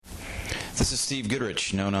This is Steve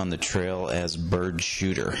Goodrich, known on the trail as Bird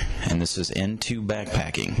Shooter, and this is Into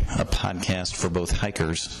Backpacking, a podcast for both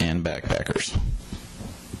hikers and backpackers.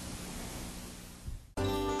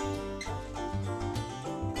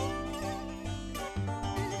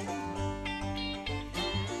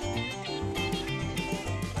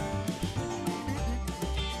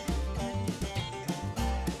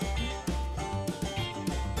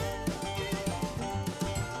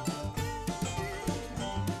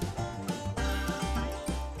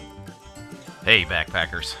 Hey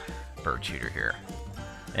backpackers, Bird Shooter here.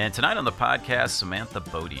 And tonight on the podcast, Samantha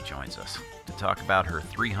Bodie joins us to talk about her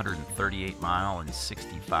 338-mile and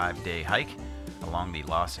 65-day hike along the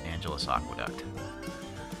Los Angeles Aqueduct.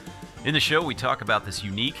 In the show, we talk about this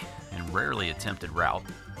unique and rarely attempted route,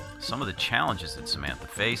 some of the challenges that Samantha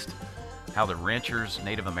faced, how the ranchers,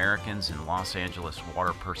 Native Americans, and Los Angeles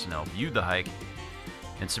water personnel viewed the hike,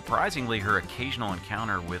 and surprisingly, her occasional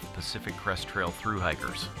encounter with Pacific Crest Trail thru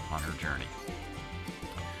hikers on her journey.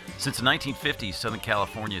 Since the 1950s, Southern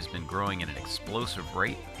California has been growing at an explosive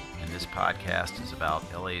rate, and this podcast is about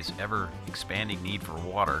LA's ever-expanding need for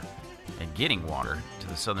water and getting water to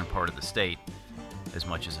the southern part of the state as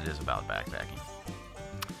much as it is about backpacking.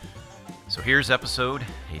 So here's episode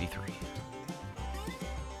 83.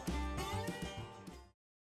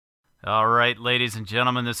 All right, ladies and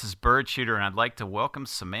gentlemen, this is Bird Shooter, and I'd like to welcome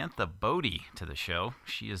Samantha Bodie to the show.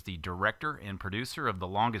 She is the director and producer of The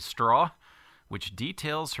Longest Straw, which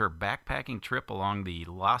details her backpacking trip along the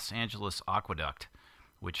Los Angeles Aqueduct,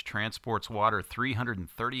 which transports water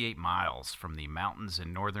 338 miles from the mountains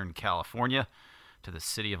in Northern California to the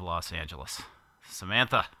city of Los Angeles.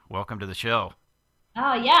 Samantha, welcome to the show.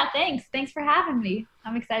 Oh, yeah, thanks. Thanks for having me.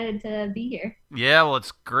 I'm excited to be here. Yeah, well,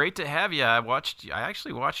 it's great to have you. I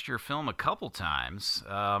actually watched your film a couple times.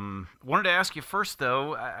 Wanted to ask you first,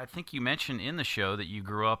 though, I think you mentioned in the show that you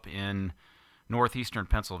grew up in northeastern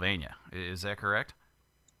Pennsylvania. Is that correct?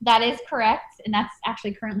 That is correct, and that's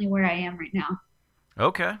actually currently where I am right now.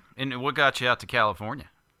 Okay. And what got you out to California?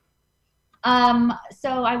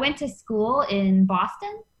 So I went to school in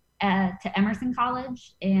Boston, to Emerson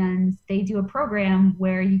College, and they do a program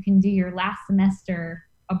where you can do your last semester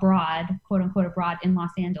abroad, quote unquote abroad, in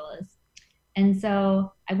Los Angeles. And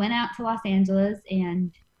so I went out to Los Angeles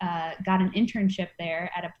and got an internship there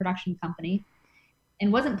at a production company,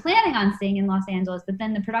 and wasn't planning on staying in Los Angeles, but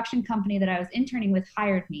then the production company that I was interning with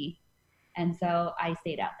hired me, and so I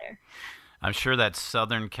stayed out there. I'm sure that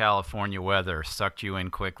Southern California weather sucked you in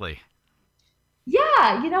quickly.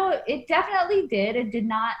 Yeah, it definitely did. It did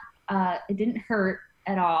not. It didn't hurt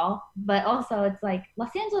at all, but also it's like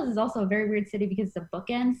Los Angeles is also a very weird city because it's a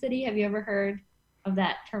bookend city. Have you ever heard of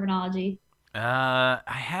that terminology? I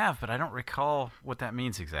have, but I don't recall what that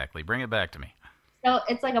means exactly. Bring it back to me. So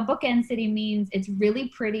it's like a bookend city means it's really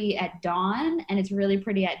pretty at dawn and it's really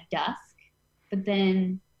pretty at dusk, but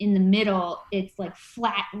then in the middle it's like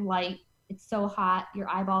flat and light. It's so hot, your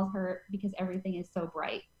eyeballs hurt because everything is so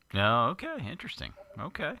bright. Oh, okay. Interesting.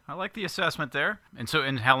 Okay. I like the assessment there.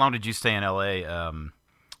 And how long did you stay in LA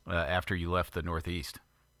after you left the Northeast?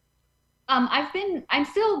 I'm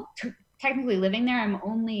still technically living there. I'm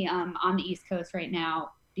only on the East Coast right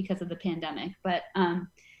now because of the pandemic. But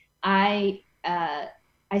I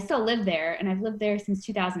still live there, and I've lived there since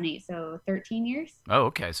 2008, so 13 years. Oh,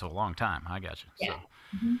 okay. So a long time. I got you. Yeah. So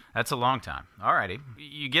that's a long time. All righty.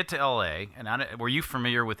 You get to L.A., and were you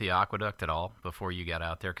familiar with the aqueduct at all before you got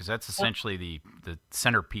out there? Because that's essentially the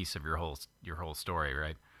centerpiece of your whole story,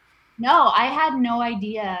 right? No, I had no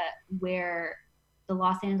idea where the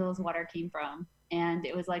Los Angeles water came from, and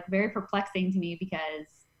it was like very perplexing to me because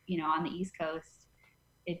on the East Coast,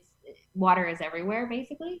 water is everywhere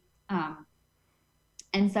basically.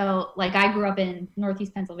 And so, like, I grew up in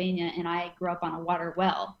Northeast Pennsylvania, and I grew up on a water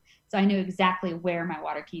well. So I knew exactly where my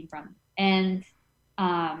water came from. And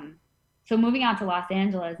so moving out to Los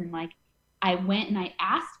Angeles, and, like, I went and I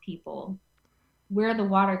asked people where the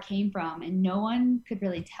water came from, and no one could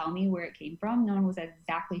really tell me where it came from. No one was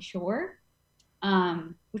exactly sure,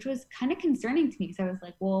 which was kind of concerning to me because I was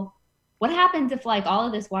like, well, what happens if, like, all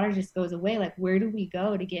of this water just goes away? Like, where do we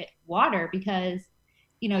go to get water? Because,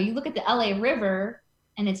 you look at the LA River,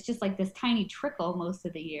 and it's just like this tiny trickle most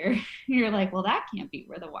of the year. You're like, well, that can't be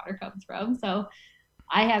where the water comes from. So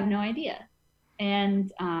I have no idea.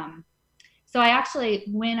 And so I actually,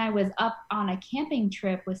 when I was up on a camping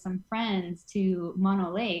trip with some friends to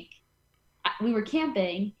Mono Lake, we were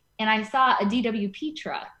camping, and I saw a DWP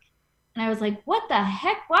truck. And I was like, what the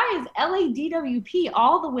heck? Why is LA DWP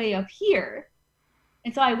all the way up here?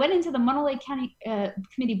 And so I went into the Mono Lake County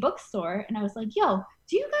Committee bookstore, and I was like, yo,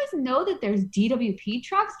 do you guys know that there's DWP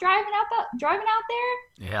trucks driving out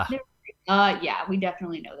there? Yeah. They're Yeah, we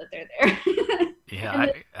definitely know that they're there. Yeah,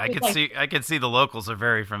 And I could see the locals are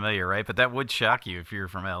very familiar, right? But that would shock you if you're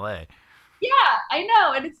from LA. yeah, I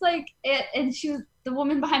know. And it's like, and the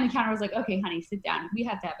woman behind the counter was like, okay, honey, sit down. We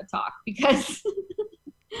have to have a talk because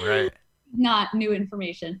Right. not new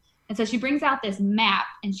information. And so she brings out this map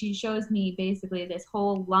and she shows me basically this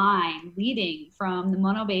whole line leading from the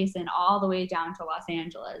Mono Basin all the way down to Los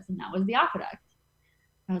Angeles. And that was the aqueduct.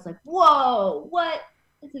 I was like, whoa, what?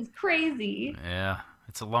 This is crazy. Yeah,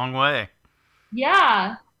 it's a long way.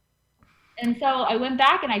 Yeah. And so I went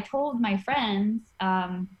back and I told my friends,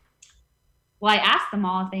 well, I asked them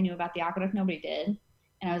all if they knew about the aqueduct. Nobody did.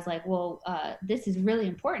 And I was like, well, this is really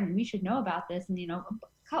important. We should know about this. And,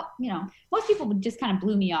 most people just kind of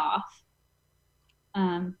blew me off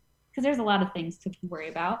because there's a lot of things to worry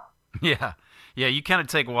about. Yeah. Yeah, you kind of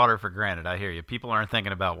take water for granted. I hear you. People aren't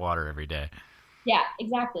thinking about water every day. Yeah,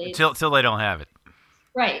 exactly. Till they don't have it.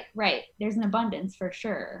 Right. There's an abundance for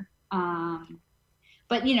sure.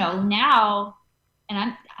 But, now,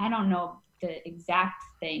 and I don't know the exact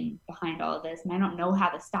thing behind all of this, and I don't know how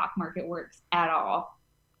the stock market works at all.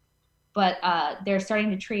 But they're starting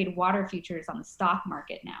to trade water futures on the stock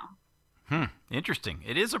market now. Interesting.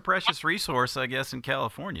 It is a precious resource, I guess, in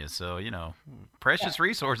California. So, precious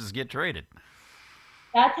resources get traded.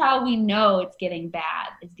 That's how we know it's getting bad,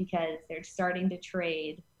 is because they're starting to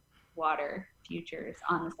trade water futures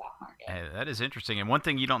on the stock market. Hey, that is interesting. And one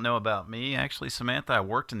thing you don't know about me, actually, Samantha, I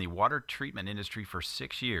worked in the water treatment industry for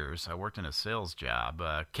 6 years. I worked in a sales job,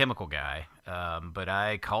 chemical guy. But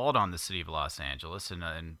I called on the city of Los Angeles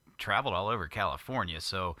and traveled all over California.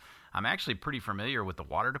 So I'm actually pretty familiar with the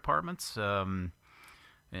water departments and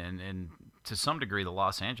to some degree the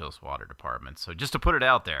Los Angeles Water Department. So just to put it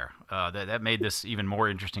out there, that made this even more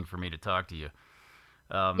interesting for me to talk to you.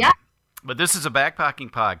 Yeah. But this is a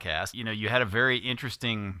backpacking podcast. You had a very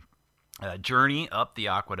interesting journey up the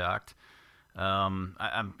aqueduct. I'm,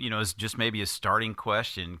 as just maybe a starting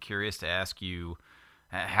question, curious to ask you,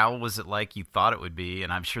 how was it like you thought it would be?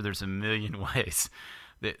 And I'm sure there's a million ways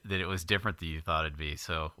that it was different than you thought it'd be.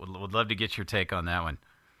 So would love to get your take on that one.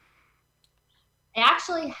 I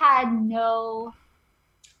actually had I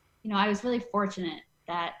was really fortunate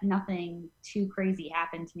that nothing too crazy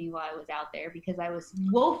happened to me while I was out there because I was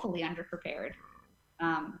woefully underprepared.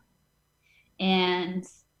 And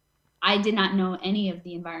I did not know any of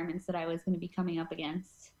the environments that I was going to be coming up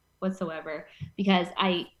against whatsoever because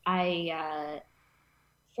I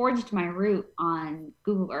forged my route on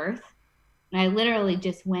Google Earth. And I literally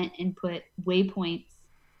just went and put waypoints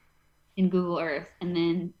in Google Earth and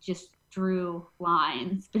then just drew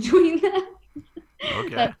lines between them.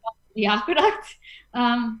 Okay. The aqueduct.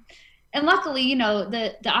 And luckily,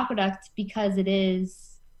 the aqueduct, because it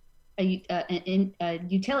is a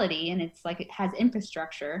utility and it's like it has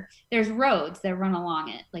infrastructure, there's roads that run along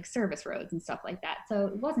it, like service roads and stuff like that. So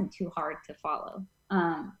it wasn't too hard to follow.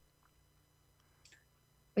 But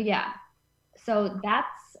yeah, so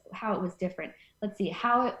that's how it was different. Let's see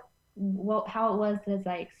how it was as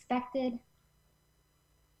I expected.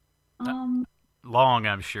 Long,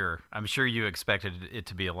 I'm sure. I'm sure you expected it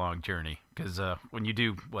to be a long journey because when you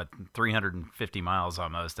do 350 miles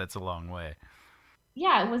almost, that's a long way.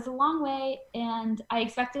 Yeah, it was a long way, and I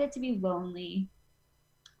expected it to be lonely.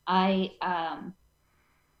 I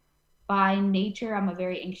by nature, I'm a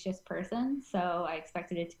very anxious person, so I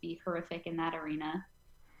expected it to be horrific in that arena.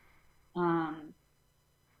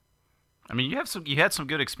 I mean, you had some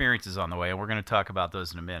good experiences on the way, and we're going to talk about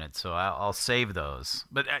those in a minute. So I'll save those.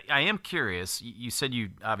 But I am curious. You said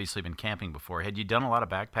you obviously been camping before. Had you done a lot of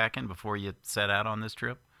backpacking before you set out on this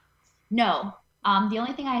trip? No. The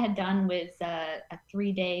only thing I had done was a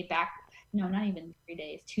 3-day not even 3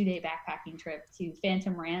 days, 2-day backpacking trip to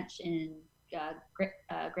Phantom Ranch in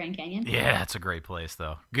Grand Canyon. Yeah, it's a great place,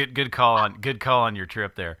 though. Good call on your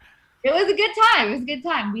trip there. It was a good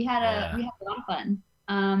time. We had a lot of fun.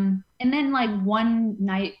 And then like one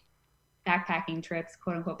night backpacking trips,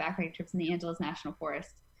 quote unquote backpacking trips in the Angeles National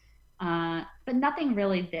Forest. But nothing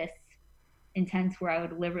really this intense where I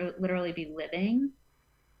would literally be living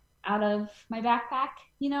out of my backpack,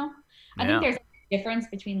 I think there's a difference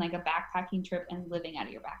between like a backpacking trip and living out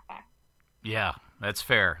of your backpack. Yeah, that's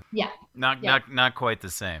fair. Yeah. Not quite the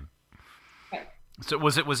same. Right. So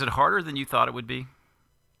was it harder than you thought it would be?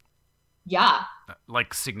 Yeah.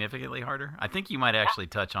 Like significantly harder? I think you might actually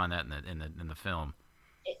touch on that in the film.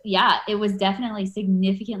 Yeah, it was definitely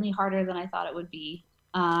significantly harder than I thought it would be.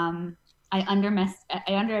 I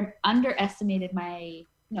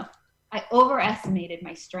overestimated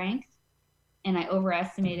my strength and I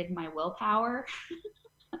overestimated my willpower.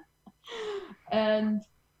 And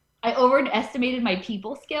I overestimated my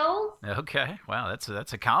people skills. Okay, wow,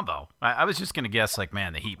 that's a combo. I was just gonna guess like,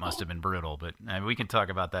 man, the heat must have been brutal, but we can talk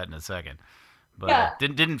about that in a second. But Yeah.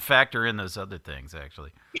 didn't factor in those other things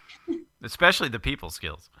actually, especially the people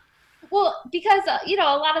skills. Well, because a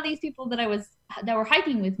lot of these people that were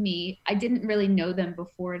hiking with me, I didn't really know them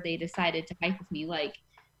before they decided to hike with me. Like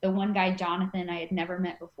the one guy, Jonathan, I had never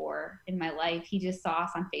met before in my life. He just saw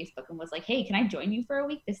us on Facebook and was like, "Hey, can I join you for a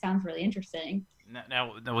week? This sounds really interesting."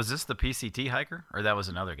 Now, was this the PCT hiker or that was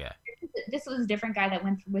another guy? This was a different guy that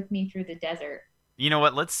went with me through the desert. You know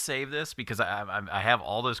what? Let's save this because I have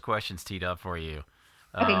all those questions teed up for you.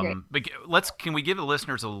 Okay, great. But can we give the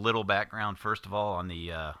listeners a little background first of all on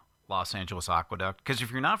the Los Angeles Aqueduct? Because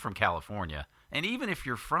if you're not from California, and even if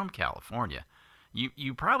you're from California,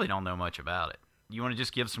 you probably don't know much about it. You want to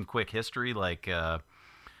just give some quick history, like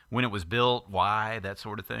when it was built, why, that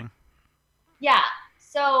sort of thing? Yeah.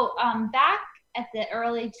 So back at the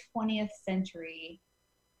early 20th century,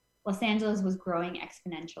 Los Angeles was growing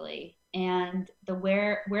exponentially, and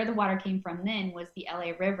where the water came from then was the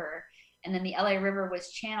LA River, and then the LA River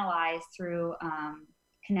was channelized through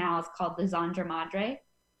canals called the Zandra Madre,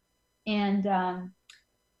 and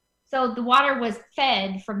so the water was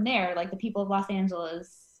fed from there. Like the people of Los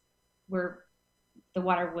Angeles the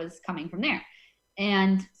water was coming from there,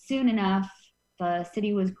 and soon enough, the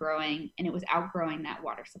city was growing, and it was outgrowing that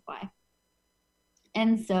water supply,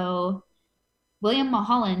 and so William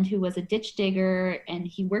Mulholland, who was a ditch digger, and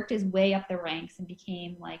he worked his way up the ranks and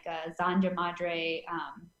became like a Zandra Madre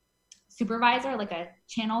supervisor, like a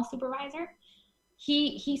channel supervisor.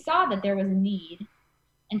 He saw that there was a need,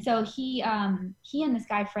 and so he and this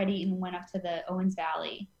guy Fred Eaton went up to the Owens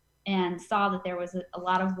Valley and saw that there was a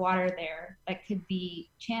lot of water there that could be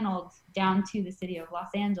channeled down to the city of Los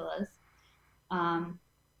Angeles.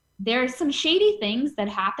 There's some shady things that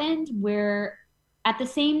happened where at the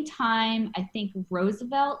same time, I think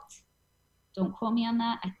Roosevelt, don't quote me on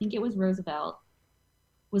that, I think it was Roosevelt,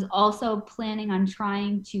 was also planning on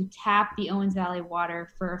trying to tap the Owens Valley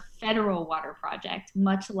water for a federal water project,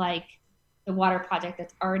 much like the water project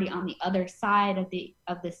that's already on the other side of the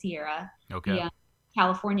Sierra, Okay. the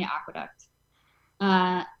California Aqueduct.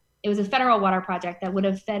 It was a federal water project that would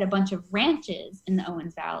have fed a bunch of ranches in the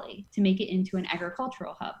Owens Valley to make it into an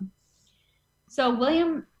agricultural hub. So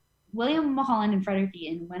William Mulholland and Frederick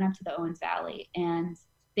Eaton went up to the Owens Valley, and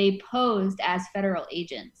they posed as federal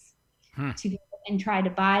agents to go and try to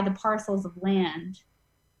buy the parcels of land,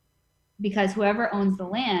 because whoever owns the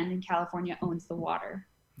land in California owns the water.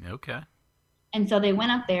 Okay. And so they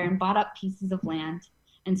went up there and bought up pieces of land,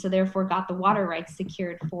 and so therefore got the water rights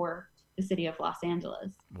secured for the city of Los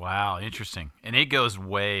Angeles. Wow, interesting. And it goes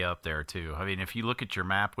way up there too. I mean, if you look at your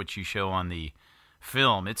map, which you show on the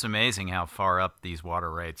film, it's amazing how far up these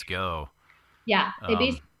water rights go. Yeah, they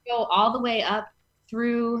basically go all the way up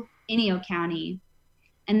through Inyo County,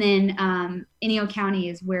 and then Inyo County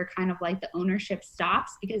is where kind of like the ownership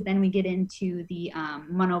stops, because then we get into the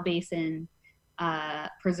Mono Basin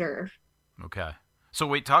Preserve. Okay. So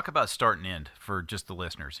wait, talk about start and end for just the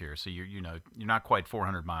listeners here. So you're not quite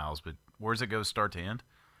 400 miles, but where does it go start to end?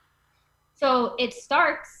 So it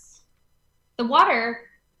starts, the water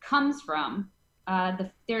comes from,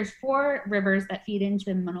 there's 4 rivers that feed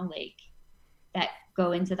into Mono Lake that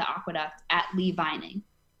go into the aqueduct at Lee Vining.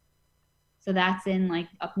 So that's in like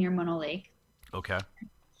up near Mono Lake. Okay.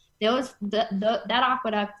 That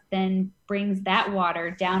aqueduct then brings that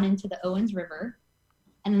water down into the Owens River.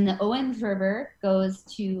 And then the Owens River goes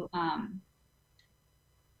to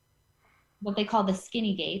what they call the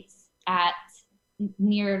Skinny Gates at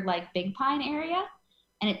near like Big Pine area.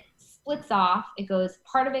 And it splits off.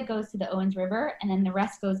 Part of it goes to the Owens River, and then the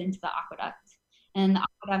rest goes into the aqueduct. And the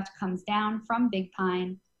aqueduct comes down from Big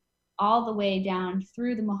Pine all the way down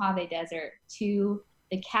through the Mojave Desert to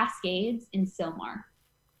the Cascades in Sylmar.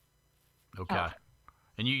 Okay.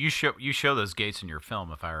 And you show those gates in your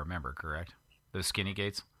film, if I remember correct. Those Skinny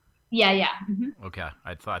Gates? Yeah. Mm-hmm. Okay.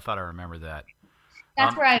 I thought I remembered that.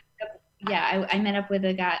 That's where I met up with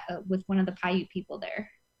a guy, with one of the Paiute people there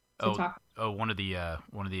to talk. Oh, one of the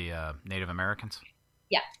Native Americans?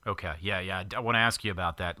 Yeah. Okay. Yeah. I want to ask you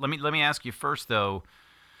about that. Let me ask you first though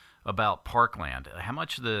about parkland. How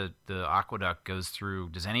much of the aqueduct goes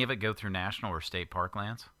through? Does any of it go through national or state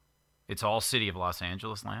parklands? It's all City of Los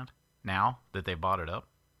Angeles land now that they bought it up?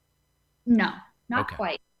 No, not Okay.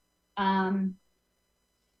 quite.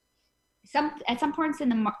 At some points in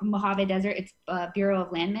the Mojave Desert, it's Bureau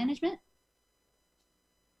of Land Management,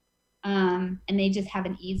 and they just have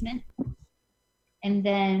an easement. And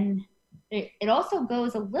then it also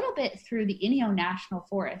goes a little bit through the Inyo National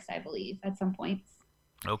Forest, I believe, at some points.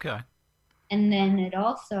 Okay. And then it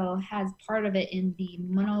also has part of it in the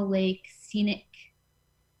Mono Lake Scenic.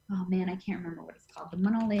 Oh man, I can't remember what it's called. The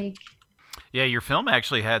Mono Lake. Yeah, your film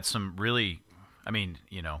actually had some really, I mean,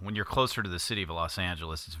 when you're closer to the city of Los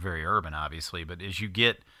Angeles, it's very urban, obviously, but as you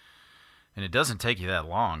get, and it doesn't take you that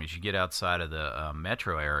long, as you get outside of the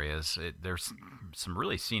metro areas, there's some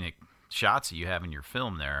really scenic shots that you have in your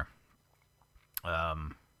film there.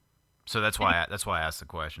 So that's why I asked the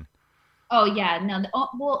question. Oh yeah, no.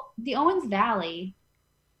 The Owens Valley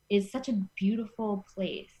is such a beautiful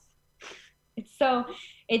place.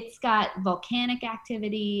 It's got volcanic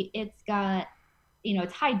activity. It's got,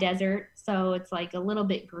 it's high desert, so it's like a little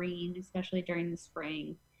bit green, especially during the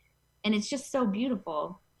spring, and it's just so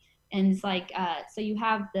beautiful. And it's like, so you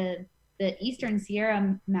have the Eastern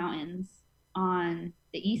Sierra Mountains on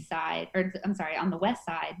the east side, or I'm sorry, on the west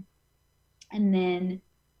side, and then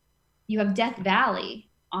you have Death Valley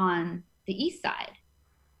on the east side,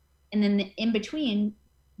 and then in between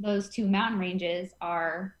those two mountain ranges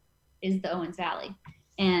is the Owens Valley,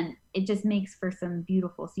 and it just makes for some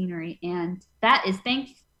beautiful scenery. And that is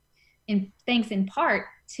thanks in part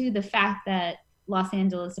to the fact that Los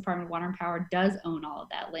Angeles Department of Water and Power does own all of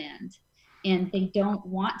that land, and they don't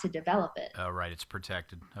want to develop it. Oh, right, it's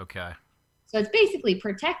protected. Okay. So it's basically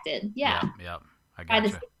protected. Yeah. Yeah, I by got the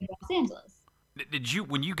you. city of Los Angeles. Did you,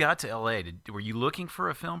 when you got to LA, were you looking for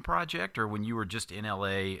a film project, or when you were just in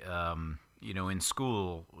LA, in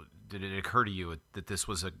school, did it occur to you that this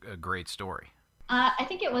was a great story? I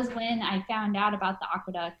think it was when I found out about the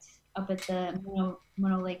aqueduct up at the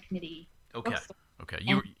Mono Lake Committee. Okay. bookstore. Okay.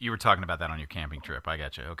 You were talking about that on your camping trip. I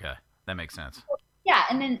got you. Okay. That makes sense. Yeah,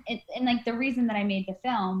 and then and like the reason that I made the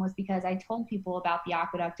film was because I told people about the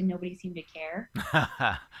aqueduct and nobody seemed to care.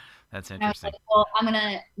 That's And I was interesting. like, well, I'm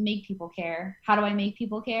gonna make people care. How do I make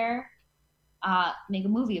people care? Make a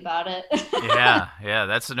movie about it. Yeah,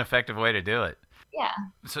 that's an effective way to do it. Yeah.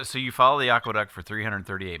 So you follow the aqueduct for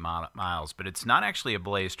 338 miles, but it's not actually a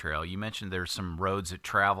blaze trail. You mentioned there's some roads that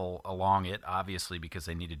travel along it, obviously because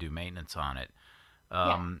they need to do maintenance on it.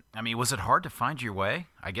 I mean, was it hard to find your way?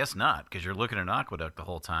 I guess not, because you're looking at an aqueduct the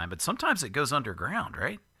whole time. But sometimes it goes underground,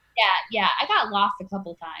 right? Yeah. I got lost a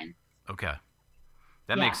couple times. Okay,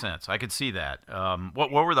 that Yeah. makes sense. I could see that.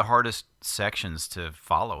 What were the hardest sections to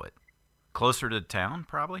follow it? Closer to town,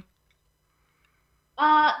 probably.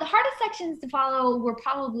 The hardest sections to follow were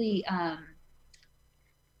probably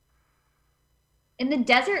in the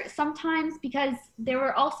desert sometimes, because there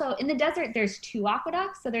were also in the desert there's two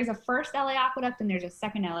aqueducts. So there's a first LA aqueduct and there's a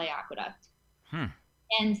second LA aqueduct.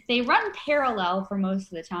 And they run parallel for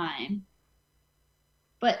most of the time.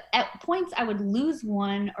 But at points I would lose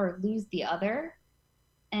one or lose the other.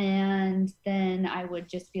 And then I would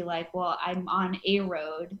just be like, well, I'm on a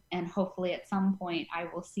road and hopefully at some point I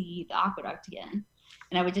will see the aqueduct again.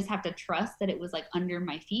 And I would just have to trust that it was like under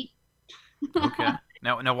my feet. Okay.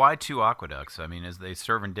 Now, why two aqueducts? I mean, is they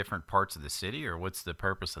serve in different parts of the city, or what's the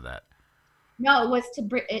purpose of that? No, it was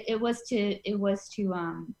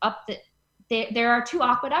to up the. There are two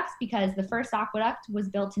aqueducts because the first aqueduct was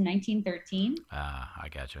built in 1913. I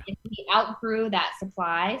gotcha. And we outgrew that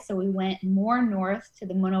supply, so we went more north to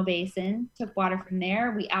the Mono Basin, took water from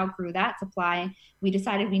there. We outgrew that supply. We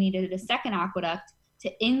decided we needed a second aqueduct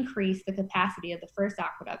to increase the capacity of the first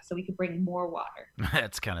aqueduct so we could bring more water.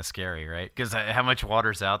 That's kind of scary, right? Because how much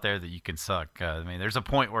water's out there that you can suck? I mean, there's a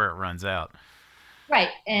point where it runs out. Right,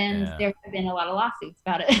 and there have been a lot of lawsuits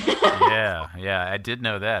about it. Yeah, I did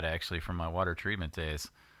know that actually from my water treatment days.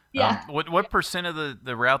 Yeah. What percent of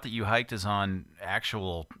the route that you hiked is on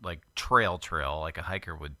actual like trail, like a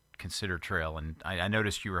hiker would consider trail? And I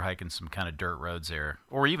noticed you were hiking some kind of dirt roads there,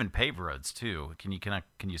 or even paved roads too. Can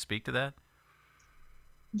you speak to that?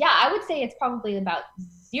 Yeah, I would say it's probably about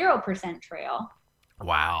 0% trail.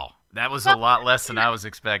 Wow, that was a lot less than I was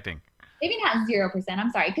expecting. Maybe not 0%.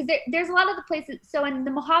 I'm sorry, because there's a lot of the places. So in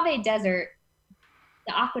the Mojave Desert,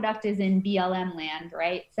 the aqueduct is in BLM land,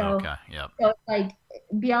 right? So, okay, yep. So it's like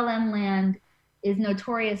BLM land is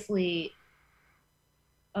notoriously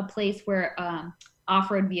a place where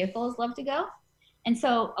off-road vehicles love to go, and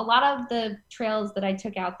so a lot of the trails that I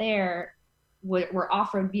took out there were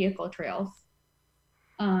off-road vehicle trails.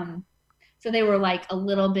 So they were like a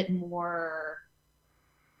little bit more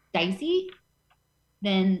dicey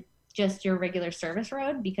than just your regular service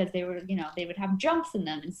road, because they were, they would have jumps in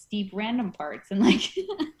them and steep random parts and like,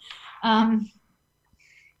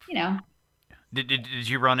 Did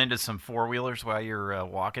you run into some four-wheelers while you're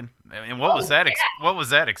walking? And what was that? What was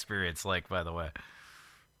that experience like, by the way?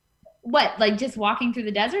 What, like just walking through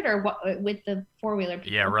the desert, or what with the four-wheeler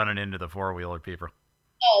people? Yeah, running into the four-wheeler people.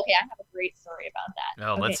 Oh, okay. I have a great story about that.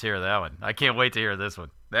 Oh, Okay. let's hear that one. I can't wait to hear this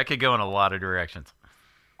one. That could go in a lot of directions.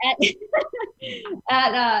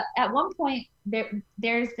 At at one point,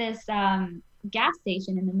 there's this gas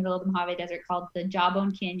station in the middle of the Mojave Desert called the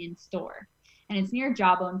Jawbone Canyon Store, and it's near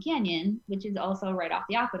Jawbone Canyon, which is also right off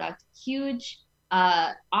the aqueduct. Huge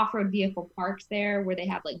off-road vehicle parks there where they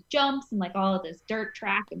have like jumps and like all of this dirt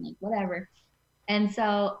track and like whatever. And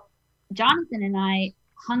so Jonathan and I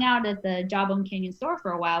hung out at the Jawbone Canyon Store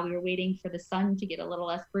for a while. We were waiting for the sun to get a little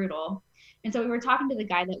less brutal. And so we were talking to the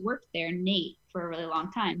guy that worked there, Nate, for a really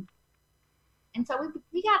long time. And so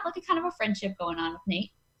we got like a kind of a friendship going on with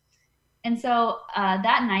Nate. And so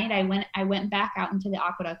that night I went back out into the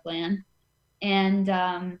aqueduct land, and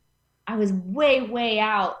I was way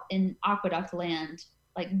out in aqueduct land,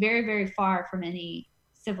 like very, very far from any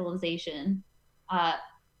civilization,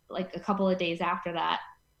 like a couple of days after that.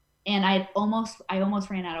 And I almost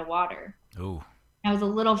ran out of water. Ooh. I was a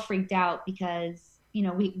little freaked out because, you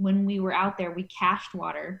know, when we were out there, we cached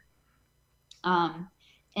water.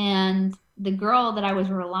 And the girl that I was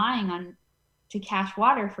relying on to cache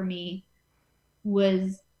water for me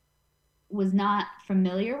was not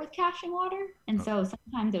familiar with caching water, and so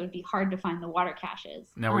sometimes it would be hard to find the water caches.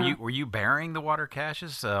 Now, were you burying the water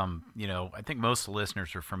caches? You know, I think most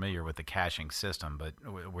listeners are familiar with the caching system, but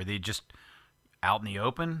were they just out in the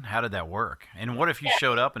open? How did that work? And what if you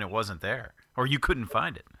showed up and it wasn't there, or you couldn't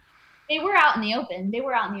find it? They were out in the open.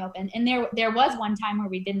 And there was one time where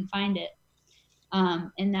we didn't find it,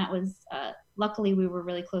 and that was luckily we were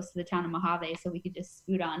really close to the town of Mojave, so we could just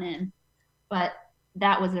scoot on in. But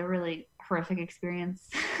that was a really horrific experience.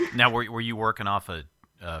 Now, were you working off of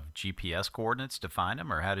GPS coordinates to find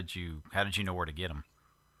them, or how did you know where to get them?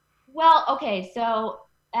 Well, okay, so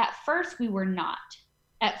at first we were not.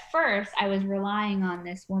 At first, I was relying on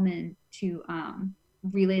this woman to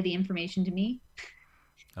relay the information to me.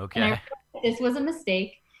 Okay. And this was a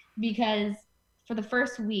mistake because for the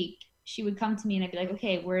first week, she would come to me and I'd be like,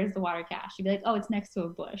 okay, where is the water cache? She'd be like, oh, it's next to a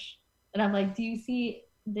bush. And I'm like, do you see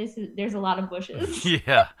there's a lot of bushes?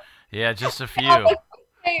 Yeah, just a few.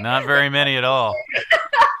 Not very many at all.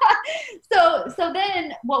 So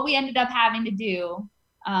then what we ended up having to do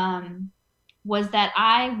was that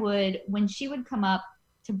I would, when she would come up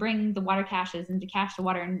to bring the water caches and to cache the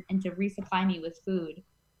water and to resupply me with food,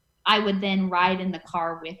 I would then ride in the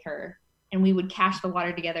car with her and we would cache the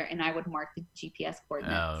water together and I would mark the GPS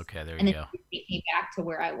coordinates. Oh, okay, there you go. And then she'd take me back to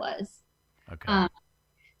where I was. Okay.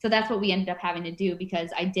 So that's what we ended up having to do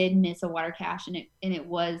because I did miss a water cache and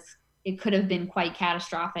it could have been quite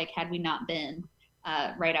catastrophic had we not been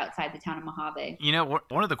right outside the town of Mojave. You know,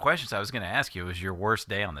 one of the questions I was going to ask you was your worst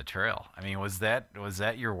day on the trail. I mean, was that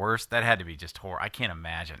your worst? That had to be just horrible. I can't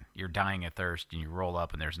imagine. You're dying of thirst and you roll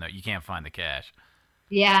up and you can't find the cache.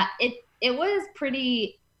 Yeah, it was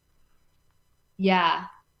pretty. Yeah,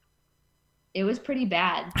 it was pretty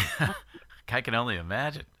bad. I can only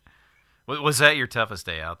imagine. Was that your toughest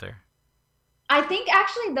day out there? I think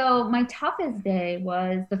actually, though, my toughest day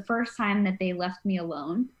was the first time that they left me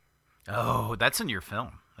alone. Oh, that's in your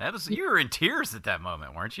film. You were in tears at that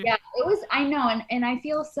moment, weren't you? Yeah, it was. I know, and I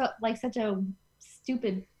feel so like such a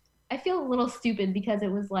stupid. I feel a little stupid because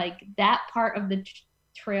it was like that part of the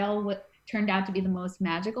trail turned out to be the most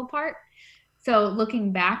magical part. So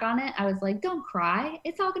looking back on it, I was like, "Don't cry.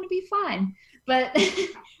 It's all going to be fine." But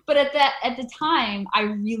at the time, I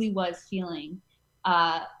really was feeling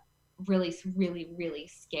really, really, really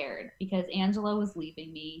scared because Angela was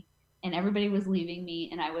leaving me. And everybody was leaving me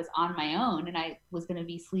and I was on my own and I was going to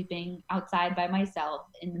be sleeping outside by myself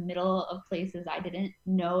in the middle of places I didn't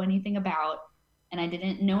know anything about and I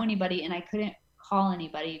didn't know anybody and I couldn't call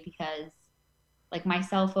anybody because like my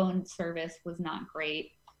cell phone service was not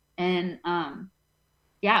great. And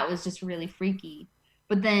it was just really freaky.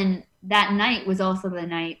 But then that night was also the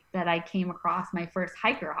night that I came across my first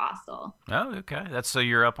hiker hostel. Oh, okay. So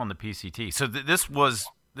you're up on the PCT. So this was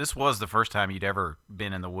the first time you'd ever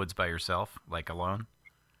been in the woods by yourself, like alone?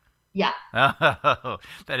 Yeah. Oh,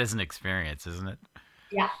 that is an experience, isn't it?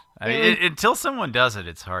 Yeah. I mean, until someone does it,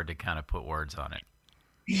 it's hard to kind of put words on it.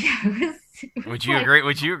 Yeah. Would you agree?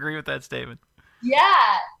 Would you agree with that statement?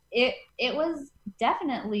 Yeah. It was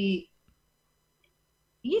definitely,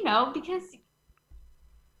 because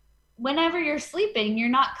whenever you're sleeping, you're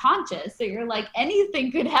not conscious. So you're like,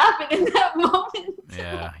 anything could happen in that moment.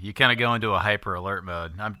 Yeah, you kind of go into a hyper alert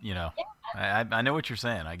mode. I know what you're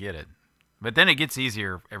saying. I get it. But then it gets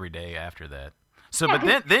easier every day after that. So, yeah,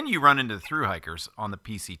 but then you run into through hikers on the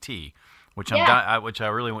PCT, which I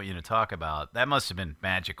really want you to talk about. That must have been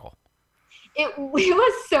magical. It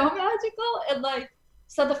was so magical. And like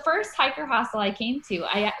So the first hiker hostel I came to,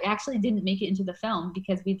 I actually didn't make it into the film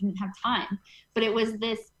because we didn't have time. But it was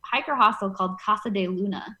this hiker hostel called Casa de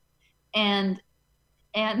Luna, and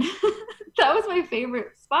that was my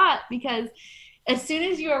favorite spot because as soon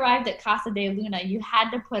as you arrived at Casa de Luna, you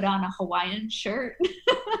had to put on a Hawaiian shirt.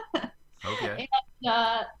 Okay.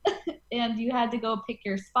 And you had to go pick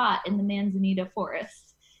your spot in the Manzanita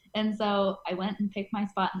Forest. And so I went and picked my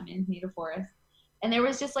spot in the Manzanita Forest. And there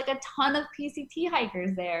was just like a ton of PCT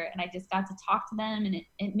hikers there. And I just got to talk to them. And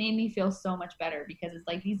it made me feel so much better because it's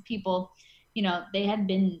like these people, you know, they had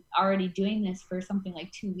been already doing this for something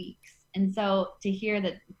like 2 weeks. And so to hear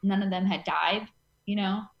that none of them had died, you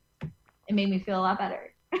know, it made me feel a lot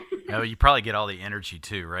better. Oh, you probably get all the energy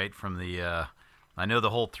too, right? From the, I know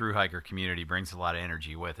the whole thru hiker community brings a lot of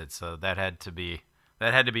energy with it. So that had to be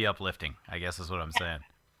uplifting, I guess is what I'm saying.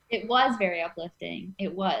 It was very uplifting.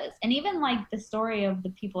 It was. And even like the story of the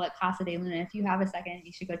people at Casa de Luna, if you have a second,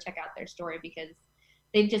 you should go check out their story because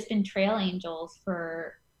they've just been trail angels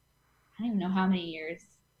for, I don't even know how many years,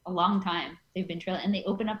 a long time. They've been trail, and they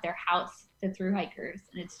open up their house to thru hikers.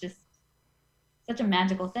 And it's just such a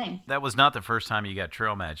magical thing. That was not the first time you got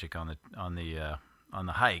trail magic on the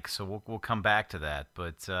hike. So we'll come back to that.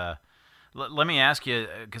 But let me ask you,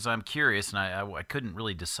 because I'm curious, and I couldn't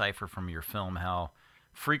really decipher from your film how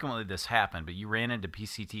frequently this happened, but you ran into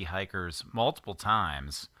PCT hikers multiple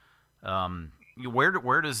times.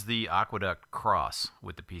 Where does the aqueduct cross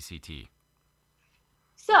with the PCT?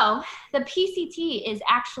 So the PCT is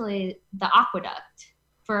actually the aqueduct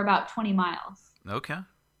for about 20 miles. Okay.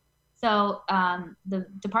 So the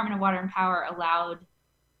Department of Water and Power allowed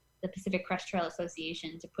the Pacific Crest Trail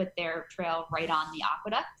Association to put their trail right on the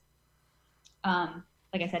aqueduct.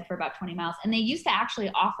 Like I said, for about 20 miles. And they used to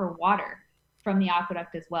actually offer water from the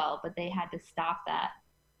aqueduct as well, but they had to stop that.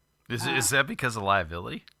 Is that because of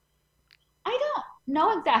liability? I don't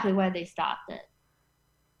know exactly why they stopped it.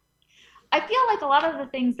 I feel like a lot of the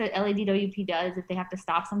things that LADWP does, if they have to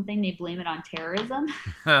stop something, they blame it on terrorism.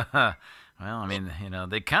 Well, I mean, you know,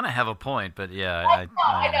 they kind of have a point, but yeah,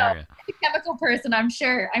 I know. As a chemical person, I'm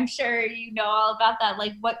sure you know all about that.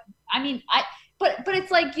 Like But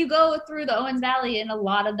it's like you go through the Owens Valley and a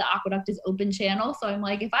lot of the aqueduct is open channel. So I'm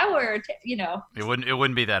like, if I were, it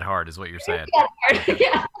wouldn't be that hard, is what you're saying. Okay.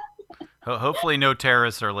 Yeah. Hopefully, no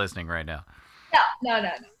terrorists are listening right now. No.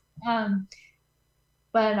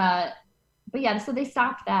 But yeah, so they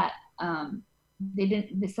stopped that. They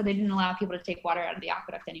didn't allow people to take water out of the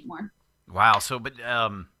aqueduct anymore. Wow. So, but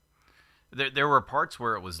there were parts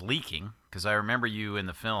where it was leaking, because I remember you in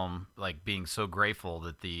the film like being so grateful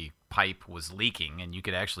that the pipe was leaking and you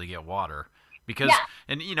could actually get water because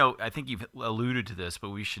and you know, I think you've alluded to this,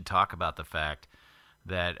 but we should talk about the fact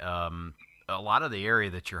that a lot of the area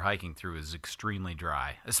that you're hiking through is extremely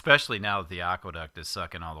dry, especially now that the aqueduct is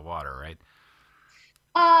sucking all the water, right?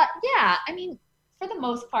 Yeah, I mean, for the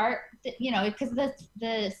most part, you know, because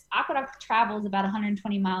the aqueduct travels about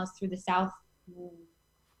 120 miles through the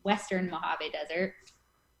southwestern Mojave Desert.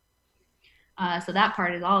 So that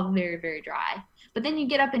part is all very, very dry. But then you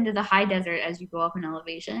get up into the high desert as you go up in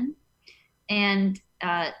elevation. And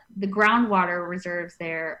the groundwater reserves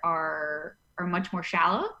there are much more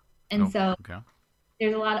shallow. And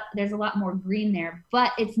there's a lot more green there.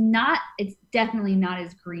 But it's definitely not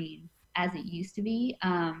as green as it used to be.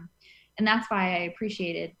 And that's why I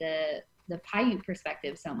appreciated the Paiute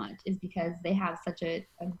perspective so much, is because they have such a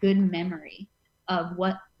good memory of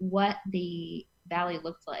what the valley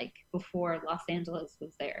looked like before Los Angeles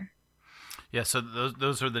was there. Yeah, so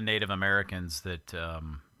those are the Native Americans that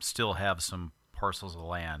still have some parcels of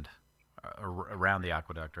land around the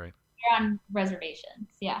aqueduct, right? They're on reservations,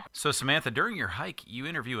 yeah. So Samantha, during your hike, you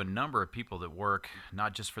interview a number of people that work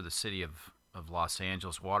not just for the city of Los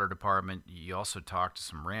Angeles Water Department. You also talk to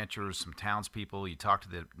some ranchers, some townspeople. You talk to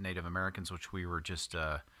the Native Americans, which we were just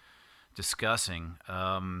discussing.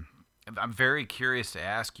 I'm very curious to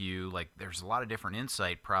ask you, like, there's a lot of different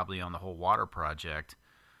insight probably on the whole water project.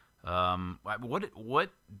 What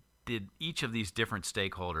did each of these different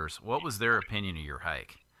stakeholders, what was their opinion of your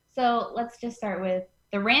hike? So let's just start with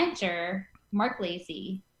the rancher, Mark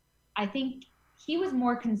Lacey. I think he was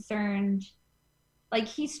more concerned, like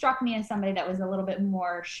he struck me as somebody that was a little bit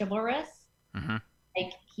more chivalrous. Mm-hmm.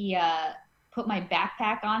 Like he put my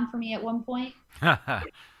backpack on for me at one point.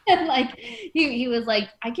 And like he was like,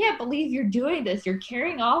 I can't believe you're doing this. You're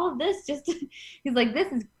carrying all of this. He's like,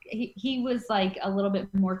 he was like a little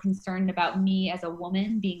bit more concerned about me as a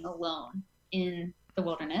woman being alone in the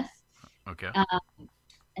wilderness. Okay.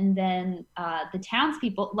 And then the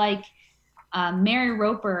townspeople, like Mary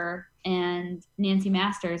Roper and Nancy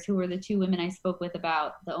Masters, who were the two women I spoke with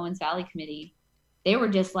about the Owens Valley Committee, they were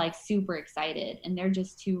just like super excited, and they're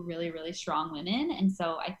just two really, really strong women. And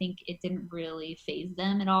so I think it didn't really faze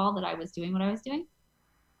them at all that I was doing what I was doing.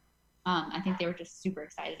 I think they were just super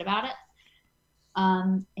excited about it.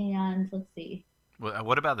 And let's see. Well,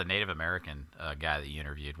 what about the Native American guy that you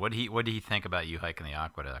interviewed? What did he think about you hiking the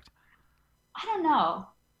aqueduct? I don't know.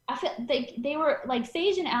 I feel they were like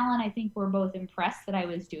Sage and Alan. I think were both impressed that I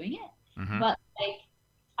was doing it, but like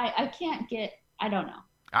I can't get. I don't know.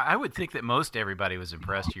 I would think that most everybody was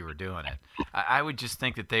impressed you were doing it. I would just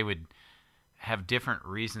think that they would have different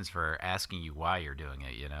reasons for asking you why you're doing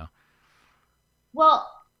it, you know? Well,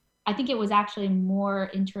 I think it was actually more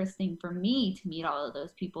interesting for me to meet all of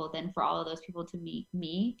those people than for all of those people to meet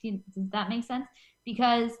me. Does that make sense?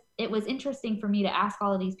 Because it was interesting for me to ask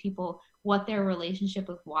all of these people what their relationship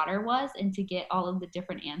with water was and to get all of the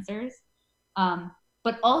different answers,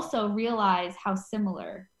 but also realize how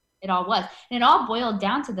similar it all was. And it all boiled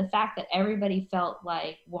down to the fact that everybody felt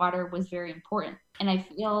like water was very important. And I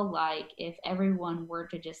feel like if everyone were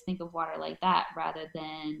to just think of water like that rather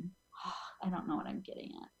than, I don't know what I'm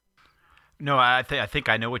getting at. No, I think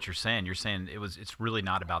I know what you're saying. You're saying it's really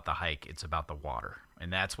not about the hike, it's about the water.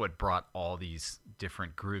 And that's what brought all these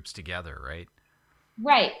different groups together, right?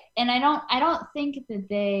 Right. And I don't think that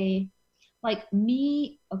they like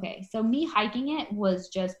me. Okay. So me hiking it was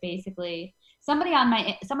just basically somebody on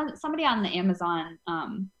the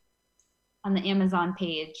Amazon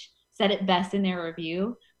page said it best in their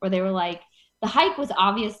review, where they were like, the hike was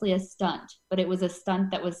obviously a stunt, but it was a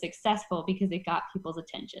stunt that was successful because it got people's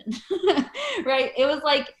attention. Right? It was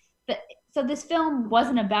like, so this film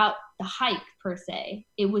wasn't about the hike per se.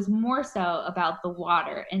 It was more so about the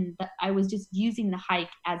water. And I was just using the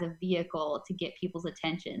hike as a vehicle to get people's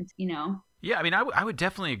attention, you know? Yeah, I mean, I would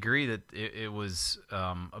definitely agree that it was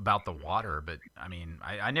about the water, but I mean,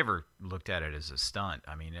 I never looked at it as a stunt.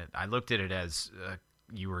 I mean, I looked at it as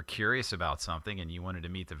you were curious about something and you wanted to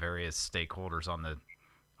meet the various stakeholders on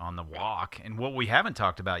the walk. And what we haven't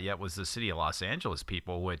talked about yet was the city of Los Angeles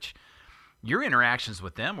people, which your interactions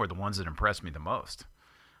with them were the ones that impressed me the most.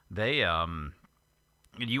 They, I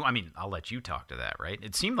mean, I'll let you talk to that, right?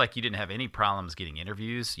 It seemed like you didn't have any problems getting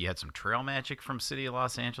interviews. You had some trail magic from City of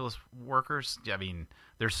Los Angeles workers. I mean,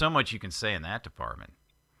 there's so much you can say in that department.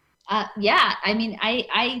 Yeah, I mean,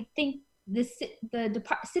 I think the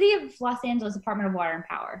City of Los Angeles Department of Water and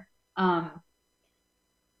Power,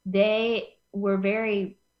 they were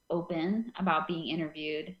very open about being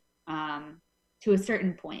interviewed to a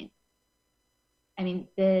certain point. I mean,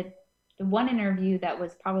 the one interview that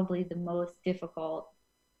was probably the most difficult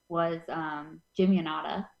was Jim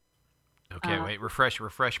Yanata. Okay, wait,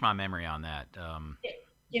 refresh my memory on that.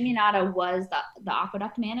 Jim Yanata was the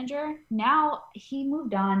aqueduct manager. Now he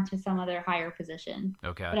moved on to some other higher position.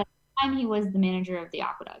 Okay. But at the time he was the manager of the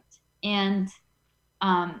aqueduct. And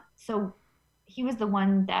so he was the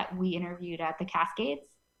one that we interviewed at the Cascades.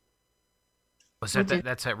 Was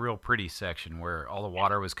that's that real pretty section where all the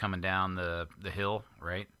water was coming down the hill,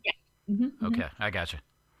 right? Yeah. Mm-hmm, okay, I gotcha.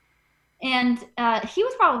 And he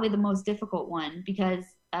was probably the most difficult one because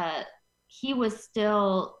he was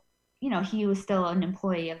still an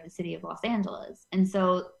employee of the city of Los Angeles. And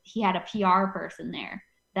so he had a PR person there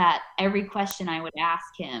that every question I would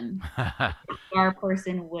ask him, the PR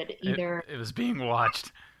person would either... It was being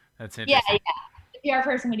watched. That's interesting. Yeah. The PR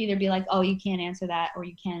person would either be like, oh, you can't answer that, or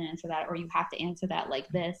you can answer that, or you have to answer that like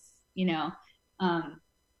this, you know?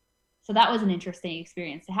 So that was an interesting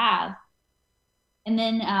experience to have. And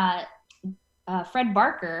then Fred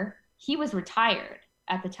Barker, he was retired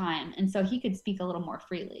at the time, and so he could speak a little more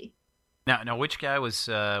freely. Now, which guy was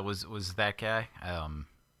that guy?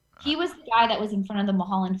 He was the guy that was in front of the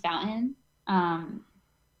Mulholland Fountain.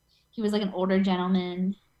 He was like an older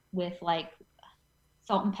gentleman with like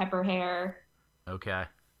salt and pepper hair. Okay.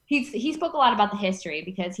 He spoke a lot about the history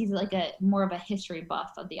because he's like more of a history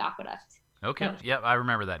buff of the aqueduct. Okay. So, yep, I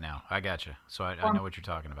remember that now. I gotcha. So I know what you're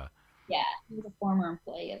talking about. Yeah, he was a former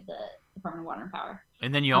employee of the Department of Water and Power.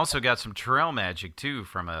 And then you also got some trail magic too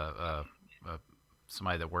from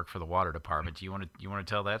somebody that worked for the water department. Do you want to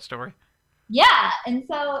tell that story? Yeah, and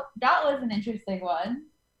so that was an interesting one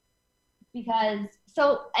because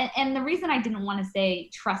and the reason I didn't want to say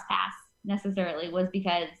trespass necessarily was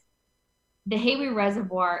because the Hayward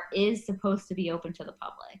Reservoir is supposed to be open to the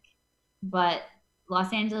public, but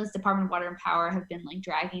Los Angeles Department of Water and Power have been like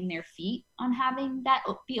dragging their feet on having that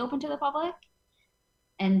be open to the public.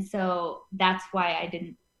 And so that's why I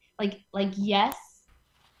didn't like, yes,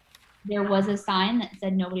 there was a sign that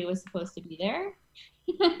said nobody was supposed to be there.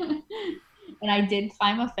 And I did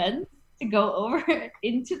climb a fence to go over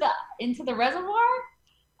into the reservoir.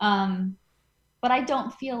 But I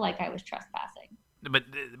don't feel like I was trespassing.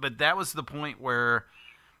 but that was the point where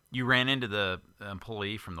you ran into the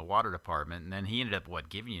employee from the water department, and then he ended up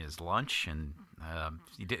giving you his lunch, and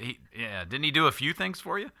didn't he do a few things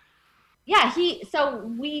for you? Yeah,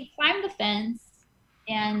 so we climbed the fence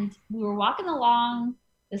and we were walking along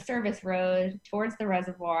the service road towards the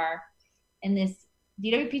reservoir, and this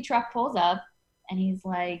DWP truck pulls up, and he was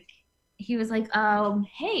like,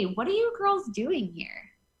 hey, what are you girls doing here?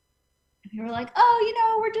 And we were like,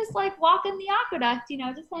 oh, we're just like walking the aqueduct,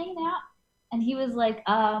 just hanging out. And he was like,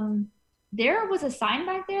 there was a sign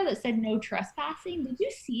back there that said no trespassing. Did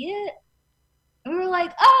you see it? And we were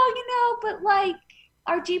like, oh, but like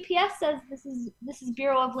our GPS says this is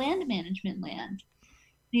Bureau of Land Management land.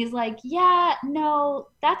 And he's like, yeah, no,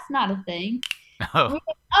 that's not a thing. Oh, we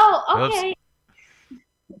like, oh, okay.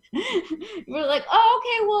 We're like, oh,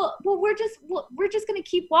 okay, well, we're just gonna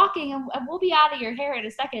keep walking, and we'll be out of your hair in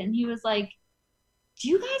a second. And he was like, do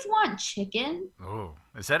you guys want chicken? Oh,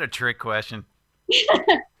 is that a trick question?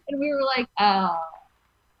 And we were like,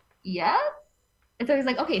 yes. And so he's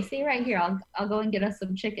like, okay, stay right here. I'll go and get us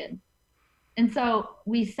some chicken. And so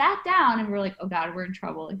we sat down, and we're like, oh God, we're in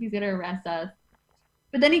trouble. Like, he's gonna arrest us.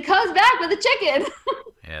 But then he comes back with a chicken.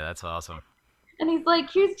 Yeah, that's awesome. And he's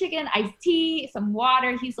like, here's chicken, iced tea, some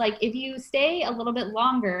water. He's like, if you stay a little bit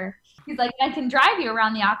longer, he's like, I can drive you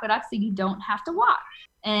around the aqueduct so you don't have to walk.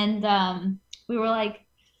 And we were like,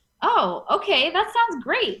 oh, okay, that sounds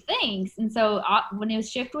great. Thanks. And so when his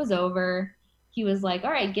shift was over, he was like,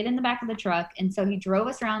 all right, get in the back of the truck. And so he drove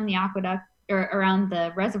us around the aqueduct or around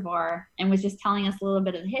the reservoir and was just telling us a little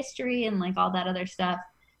bit of the history and like all that other stuff.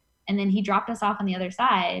 And then he dropped us off on the other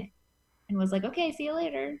side and was like, okay, see you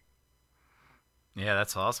later. Yeah,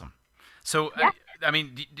 that's awesome. So, yeah. I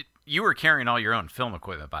mean, you were carrying all your own film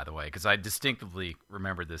equipment, by the way, because I distinctively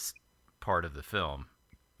remember this part of the film.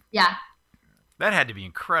 Yeah. That had to be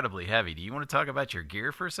incredibly heavy. Do you want to talk about your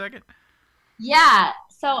gear for a second? Yeah.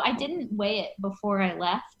 So I didn't weigh it before I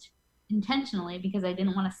left intentionally because I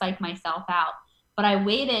didn't want to psych myself out. But I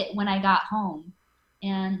weighed it when I got home,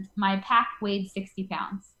 and my pack weighed 60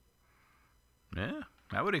 pounds. Yeah.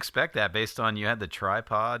 I would expect that based on you had the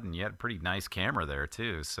tripod and you had a pretty nice camera there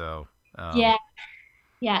too. So yeah,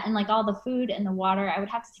 and like all the food and the water, I would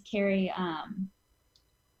have to carry. I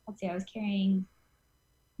was carrying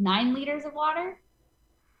 9 liters of water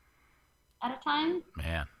at a time.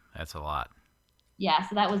 Man, that's a lot. Yeah,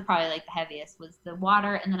 so that was probably like the heaviest was the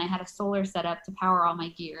water, and then I had a solar setup to power all my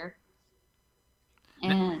gear.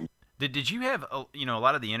 And did you have a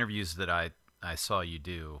lot of the interviews that I saw you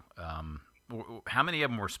do? How many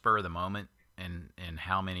of them were spur of the moment, and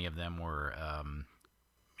how many of them were,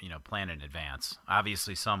 planned in advance?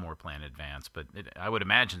 Obviously, some were planned in advance, but I would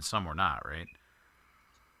imagine some were not, right?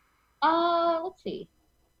 Let's see.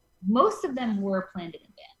 Most of them were planned in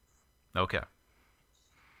advance. Okay.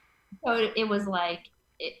 So it was like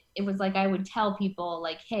it was like I would tell people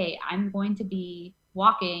like, hey, I'm going to be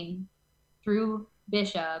walking through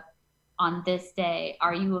Bishop on this day.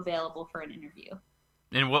 Are you available for an interview?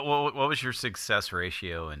 And what was your success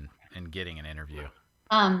ratio in getting an interview?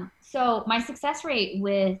 So my success rate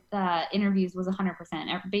with interviews was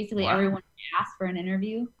 100%. Basically, wow. Everyone asked for an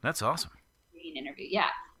interview. That's awesome. An interview, yeah.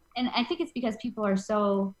 And I think it's because people are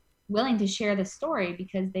so willing to share the story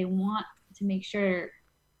because they want to make sure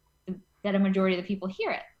that a majority of the people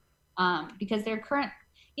hear it. Because their current,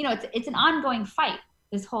 it's an ongoing fight,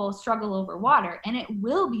 this whole struggle over water, and it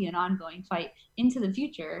will be an ongoing fight into the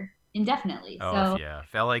future. Indefinitely. Oh, so, yeah.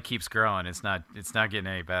 If LA keeps growing, it's not getting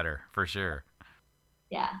any better for sure.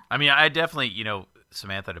 Yeah. I mean, I definitely,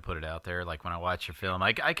 Samantha, to put it out there, like when I watch your film,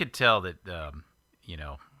 I could tell that, that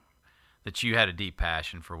you had a deep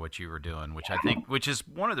passion for what you were doing, which is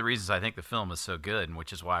one of the reasons I think the film is so good, and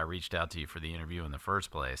which is why I reached out to you for the interview in the first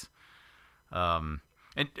place. And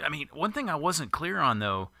I mean, one thing I wasn't clear on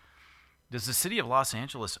though, does the city of Los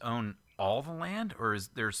Angeles own all the land, or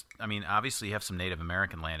obviously you have some Native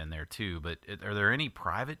American land in there too, but are there any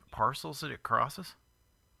private parcels that it crosses?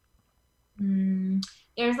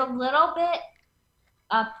 There's a little bit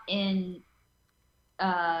up in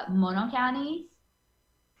Mono County.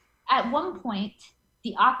 At one point,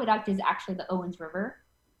 the aqueduct is actually the Owens River.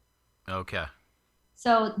 Okay.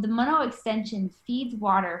 So the Mono extension feeds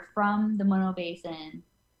water from the Mono Basin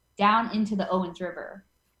down into the Owens River.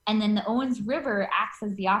 And then the Owens River acts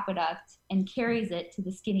as the aqueduct and carries it to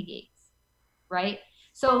the Skinny Gates, right?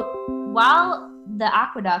 So while the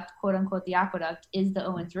aqueduct, quote unquote, the aqueduct is the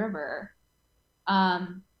Owens River,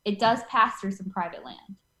 it does pass through some private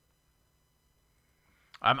land.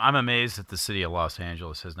 I'm amazed that the city of Los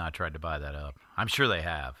Angeles has not tried to buy that up. I'm sure they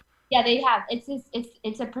have. Yeah, they have.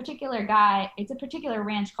 It's a particular guy. It's a particular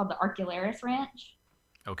ranch called the Arcularis Ranch.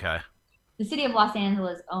 Okay. The city of Los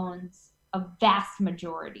Angeles owns a vast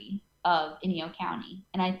majority of Inyo County,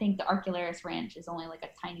 and I think the Arcularis Ranch is only like a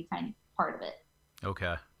tiny, tiny part of it.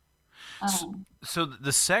 Okay. Um, So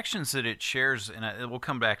the sections that it shares, and we'll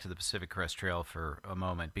come back to the Pacific Crest Trail for a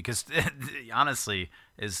moment, because honestly,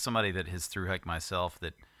 as somebody that has thru hiked myself,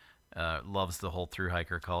 that loves the whole thru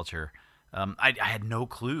hiker culture, I had no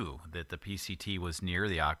clue that the PCT was near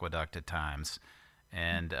the aqueduct at times,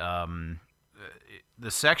 and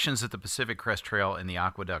the sections that the Pacific Crest Trail and the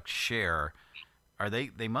aqueduct share, are they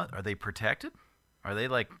protected? Are they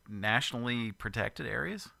like nationally protected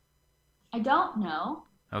areas? I don't know.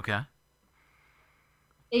 Okay.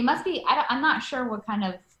 They must be. I'm not sure what kind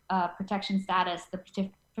of protection status the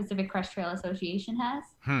Pacific Crest Trail Association has.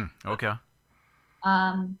 Okay.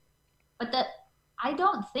 But I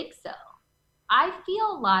don't think so. I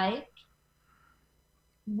feel like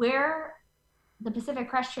where the Pacific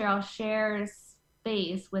Crest Trail shares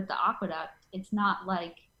space with the aqueduct, it's not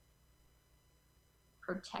like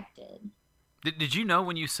protected. Did you know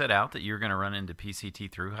when you set out that you were going to run into PCT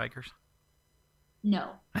thru hikers?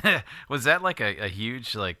 No. Was that like a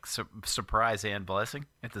huge like surprise and blessing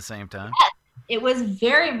at the same time? It was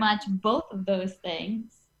very much both of those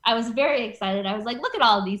things. I was very excited. I was like, look at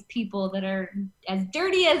all these people that are as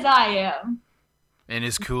dirty as I am. And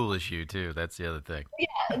as cool as you, too. That's the other thing.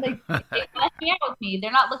 Yeah, like, they hang out with me. They're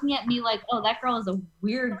not looking at me like, oh, that girl is a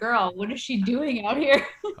weird girl. What is she doing out here?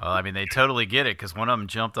 Well, I mean, they totally get it, because one of them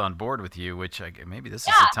jumped on board with you, which maybe this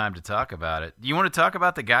is the time to talk about it. Do you want to talk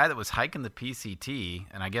about the guy that was hiking the PCT,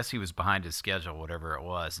 and I guess he was behind his schedule, whatever it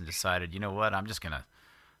was, and decided, you know what, I'm just gonna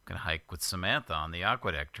hike with Samantha on the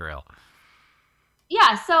Aqueduct Trail.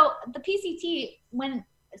 Yeah, so the PCT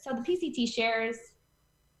shares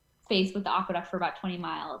space with the aqueduct for about 20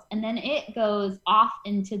 miles, and then it goes off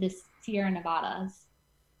into the Sierra Nevadas,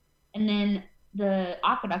 and then the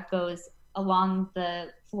aqueduct goes along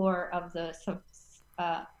the floor of the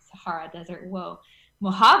Sahara Desert. Whoa,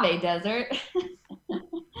 Mojave Desert.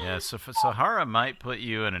 Yeah, so Sahara might put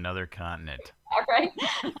you in another continent. Right.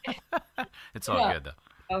 It's all good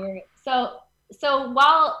though. So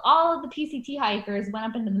while all of the PCT hikers went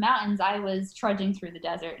up into the mountains, I was trudging through the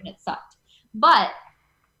desert, and it sucked. But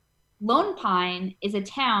Lone Pine is a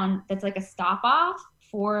town that's like a stop off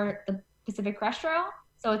for the Pacific Crest Trail.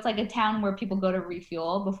 So it's like a town where people go to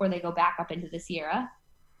refuel before they go back up into the Sierra.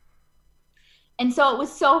 And so it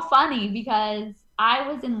was so funny because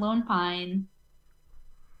I was in Lone Pine.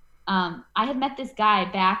 I had met this guy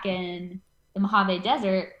back in the Mojave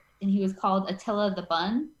Desert, and he was called Attila the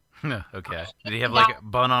Bun. Okay. Did he have like a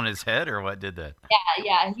bun on his head, or what did that?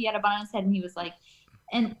 Yeah. He had a bun on his head, and he was like,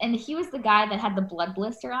 and he was the guy that had the blood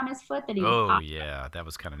blister on his foot that he was. Oh yeah, that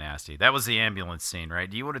was kind of nasty. That was the ambulance scene, right?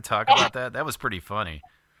 Do you want to talk about that? That was pretty funny.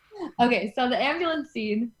 Okay, so the ambulance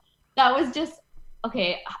scene, that was just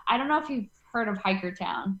okay. I don't know if you've heard of Hiker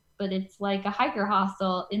Town, but it's like a hiker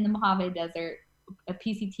hostel in the Mojave Desert, a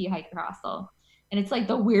PCT hiker hostel, and it's like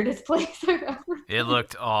the weirdest place I've ever been. It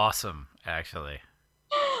looked awesome, actually.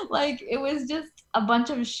 Like it was just a bunch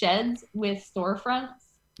of sheds with storefronts.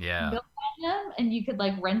 Yeah. Built on them, and you could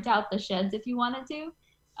like rent out the sheds if you wanted to.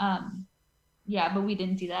 Yeah, but we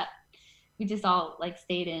didn't do that. We just all like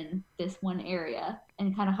stayed in this one area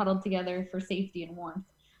and kind of huddled together for safety and warmth.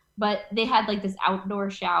 But they had like this outdoor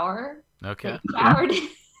shower. Okay. Showered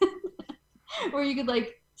where you could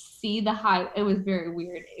like see the high. It was very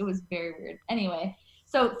weird. Anyway,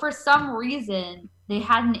 so for some reason they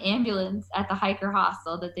had an ambulance at the hiker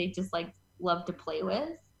hostel that they just like loved to play with.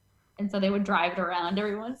 And so they would drive it around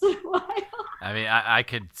every once in a while. I mean, I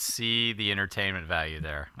could see the entertainment value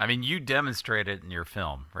there. I mean, you demonstrated it in your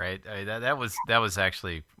film, right? I mean, that was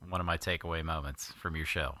actually one of my takeaway moments from your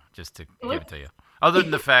show, just to give it to you. Other than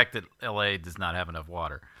the fact that LA does not have enough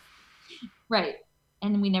water. Right.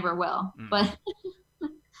 And we never will. But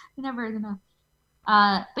never is enough.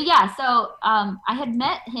 But yeah, so I had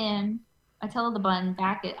met him, Attila the Bun,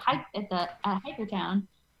 back at Hiker Town.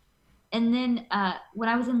 And then when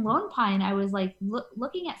I was in Lone Pine, I was like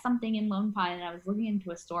looking at something in Lone Pine, and I was looking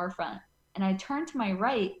into a storefront. And I turned to my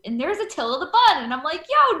right, and there's Attila the Bun. And I'm like,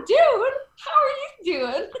 yo, dude, how are you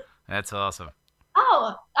doing? That's awesome.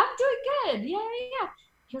 Oh, I'm doing good. Yeah.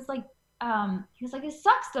 He was like, it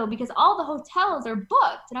sucks though, because all the hotels are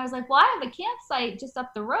booked. And I was like, well, I have a campsite just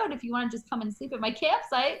up the road if you want to just come and sleep at my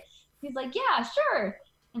campsite. He's like, yeah, sure.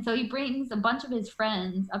 And so he brings a bunch of his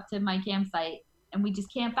friends up to my campsite, and we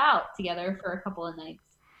just camp out together for a couple of nights.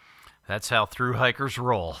 That's how thru hikers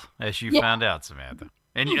roll, as you found out, Samantha.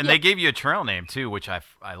 And they gave you a trail name too, which I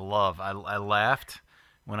love. I laughed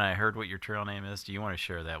when I heard what your trail name is? Do you want to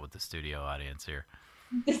share that with the studio audience here?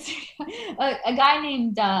 A guy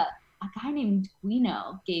named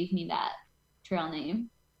Guino gave me that trail name,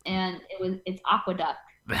 and it's Aqueduct.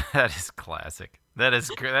 That is classic. That is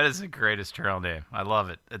the greatest trail name. I love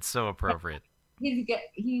it. It's so appropriate. He's good.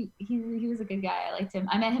 He was a good guy. I liked him.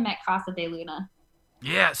 I met him at Casa de Luna.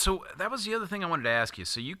 Yeah, so that was the other thing I wanted to ask you.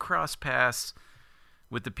 So you cross paths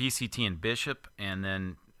with the PCT in Bishop, and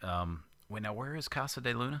then wait, now where is Casa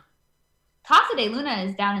de Luna? Casa de Luna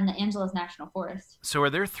is down in the Angeles National Forest. So are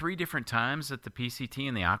there 3 different times that the PCT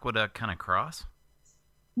and the Aqueduct kind of cross?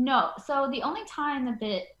 No, so the only time that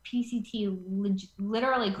the PCT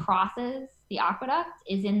literally crosses the Aqueduct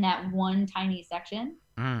is in that one tiny section.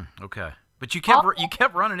 Okay. But you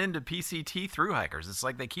kept running into PCT through hikers. It's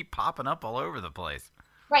like they keep popping up all over the place.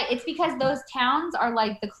 Right. It's because those towns are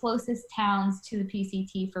like the closest towns to the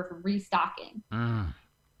PCT for restocking.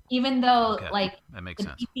 Even though like that makes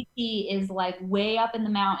sense. PCT is like way up in the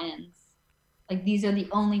mountains, like these are the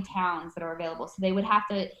only towns that are available. So they would have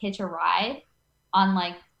to hitch a ride on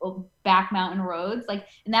like back mountain roads, like,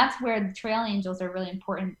 and that's where the trail angels are really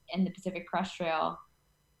important in the Pacific Crest Trail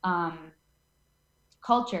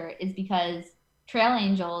culture, is because trail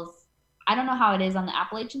angels, I don't know how it is on the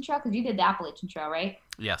Appalachian Trail, because you did the Appalachian Trail, right?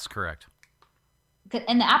 Yes, correct.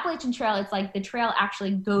 In the Appalachian Trail, it's like the trail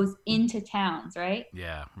actually goes into towns, right?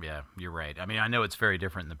 Yeah, you're right. I mean, I know it's very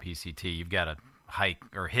different in the PCT. You've got to hike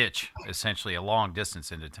or hitch essentially a long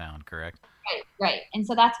distance into town, correct? Right. And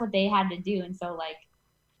so that's what they had to do. And so, like,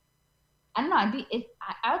 I don't know.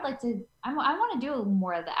 I would like to. I want to do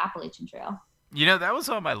more of the Appalachian Trail. You know, that was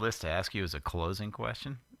on my list to ask you as a closing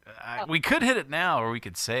question. We could hit it now, or we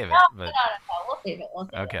could save it. No. We'll save it.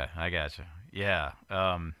 Okay, I got you. Yeah,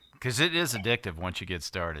 because it is addictive once you get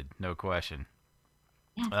started, no question.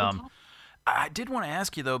 Yeah, I did want to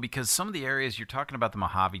ask you, though, because some of the areas you're talking about the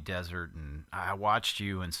Mojave Desert, and I watched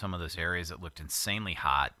you in some of those areas that looked insanely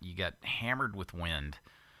hot. You got hammered with wind.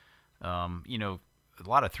 You know, a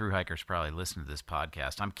lot of thru hikers probably listen to this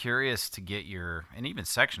podcast. I'm curious to get and even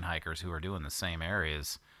section hikers who are doing the same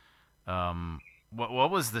areas,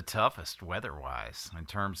 what was the toughest weather-wise in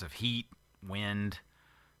terms of heat, wind,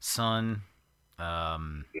 sun,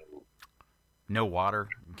 no water?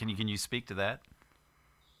 Can you speak to that?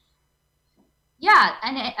 Yeah,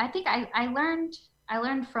 and I think I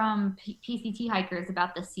learned from PCT hikers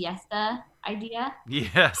about the siesta idea.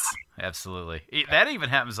 Yes, absolutely. That even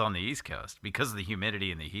happens on the East Coast because of the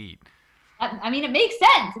humidity and the heat. I mean, it makes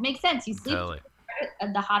sense. It makes sense. You sleep totally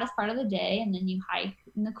at the hottest part of the day, and then you hike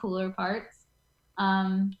in the cooler parts.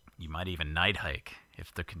 You might even night hike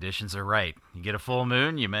if the conditions are right. You get a full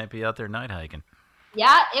moon, you might be out there night hiking.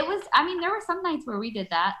 Yeah, it was. I mean, there were some nights where we did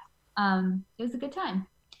that. It was a good time.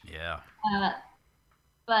 Yeah.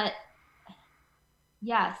 But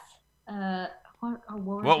yes.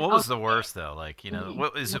 What was the worst though? Like, you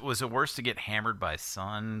know, was it worse to get hammered by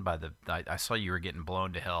sun? I saw you were getting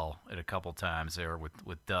blown to hell at a couple times there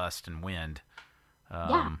with dust and wind.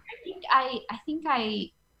 Yeah, I think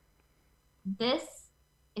this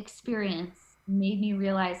experience made me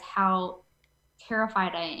realize how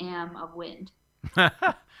terrified I am of wind.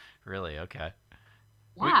 Really? Okay.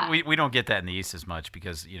 Yeah. We don't get that in the East as much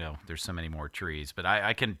because, you know, there's so many more trees. But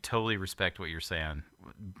I can totally respect what you're saying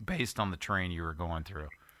based on the terrain you were going through.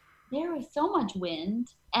 There was so much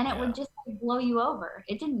wind, and it would just blow you over.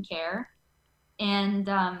 It didn't care. And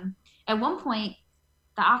at one point,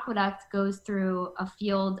 the aqueduct goes through a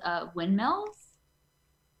field of windmills.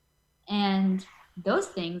 And those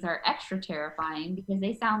things are extra terrifying because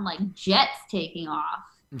they sound like jets taking off.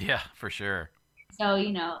 Yeah, for sure. So,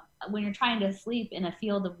 you know, when you're trying to sleep in a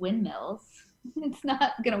field of windmills, it's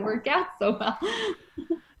not going to work out so well.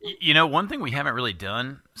 You know, one thing we haven't really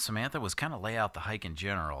done, Samantha, was kind of lay out the hike in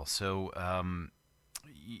general. So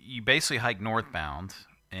you basically hike northbound,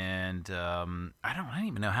 and I don't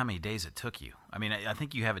even know how many days it took you. I mean, I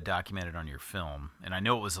think you have it documented on your film, and I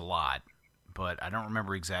know it was a lot, but I don't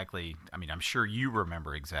remember exactly. I mean, I'm sure you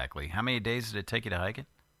remember exactly. How many days did it take you to hike it?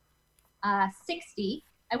 60.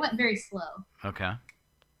 I went very slow. Okay.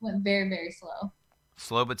 Went very, very slow.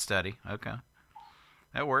 Slow but steady. Okay.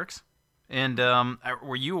 That works. And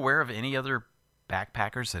were you aware of any other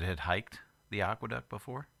backpackers that had hiked the aqueduct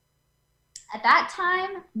before? At that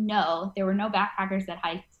time, no. There were no backpackers that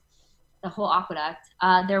hiked the whole aqueduct.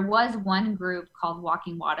 There was one group called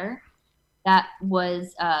Walking Water. That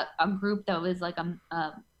was a group that was like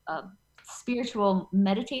a spiritual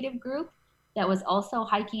meditative group that was also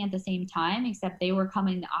hiking at the same time, except they were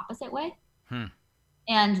coming the opposite way.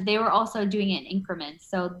 And they were also doing it in increments.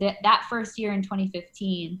 So that first year in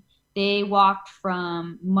 2015, they walked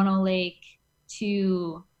from Mono Lake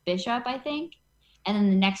to Bishop, I think. And then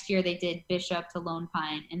the next year they did Bishop to Lone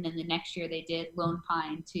Pine. And then the next year they did Lone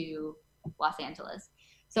Pine to Los Angeles.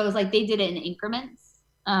 So it was like they did it in increments.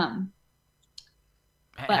 Have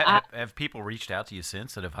people reached out to you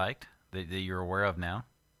since that have hiked that you're aware of now?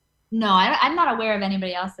 No, I'm not aware of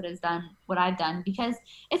anybody else that has done what I've done, because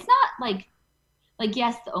it's not like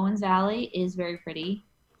yes, the Owens Valley is very pretty,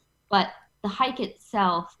 but the hike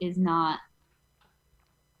itself is not.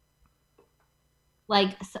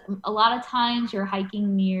 Like, a lot of times you're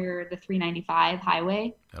hiking near the 395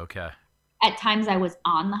 highway. Okay. At times I was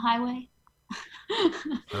on the highway.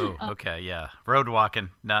 Oh, okay, yeah. Road walking,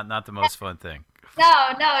 not the most fun thing. No,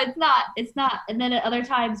 it's not. It's not. And then at other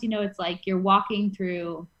times, it's like you're walking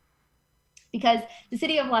through, because the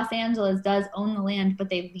city of Los Angeles does own the land, but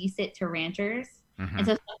they lease it to ranchers. Mm-hmm. And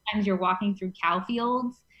so sometimes you're walking through cow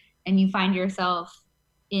fields and you find yourself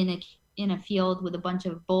in a field with a bunch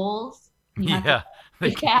of bulls. Yeah,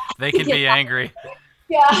 they can be angry.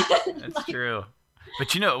 Yeah, that's true.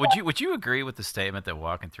 But would you agree with the statement that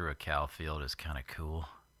walking through a cow field is kind of cool?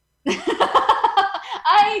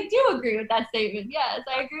 I do agree with that statement. Yes,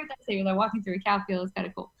 I agree with that statement. That walking through a cow field is kind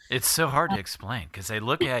of cool. It's so hard to explain because they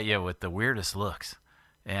look at you with the weirdest looks,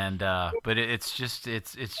 and but it's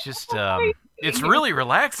really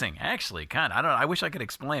relaxing. Actually, kind of. I wish I could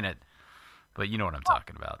explain it, but you know what I'm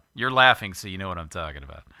talking about. You're laughing, so you know what I'm talking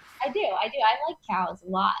about. I do. I like cows a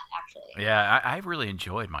lot, actually. Yeah, I really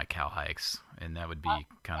enjoyed my cow hikes, and that would be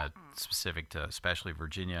kind of specific to especially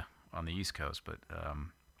Virginia on the East Coast. But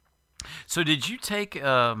so did you take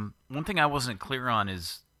one thing I wasn't clear on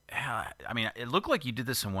is, it looked like you did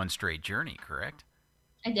this in one straight journey, correct?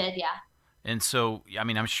 I did, yeah. And so,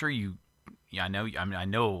 I'm sure I know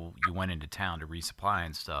you went into town to resupply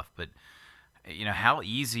and stuff, but how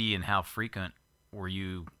easy and how frequent were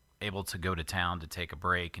you able to go to town to take a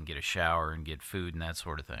break and get a shower and get food and that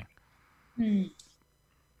sort of thing?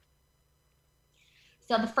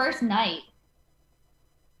 So the first night,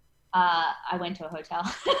 I went to a hotel.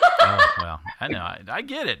 Oh, well, I know. I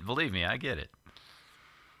get it. Believe me, I get it.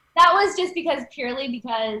 That was just purely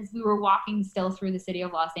because we were walking still through the city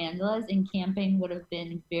of Los Angeles, and camping would have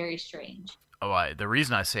been very strange. Oh, the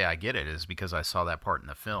reason I say I get it is because I saw that part in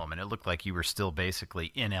the film, and it looked like you were still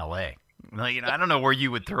basically in L.A. Like, I don't know where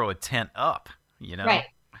you would throw a tent up, Right.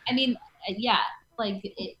 Yeah, like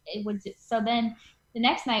it would. So then the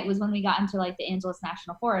next night was when we got into like the Angeles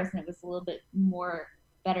National Forest, and it was a little bit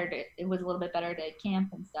better to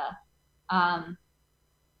camp and stuff.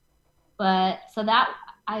 But so that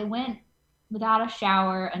I went without a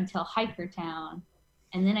shower until Hiker Town,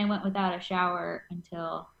 and then I went without a shower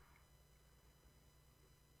until,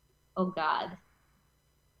 oh God,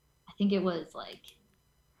 I think it was like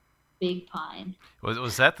Big Pine.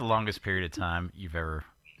 Was that the longest period of time you've ever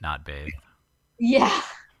not bathed? Yeah,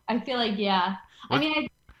 I feel like, yeah.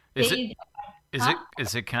 Is it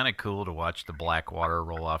kind of cool to watch the black water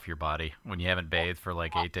roll off your body when you haven't bathed for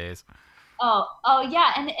like 8 days? Oh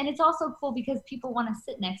yeah, and it's also cool because people want to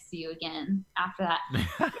sit next to you again after that.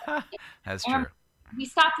 That's true. We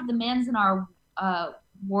stopped at the Manzanar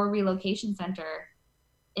War Relocation Center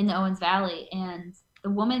in the Owens Valley, and the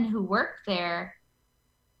woman who worked there,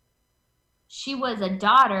 she was a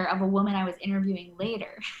daughter of a woman I was interviewing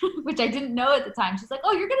later, which I didn't know at the time. She's like,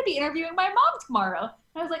 "Oh, you're going to be interviewing my mom tomorrow." And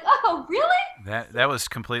I was like, "Oh, really?" That was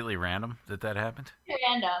completely random that happened?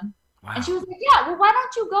 Random. Wow. And she was like, "Yeah, well, why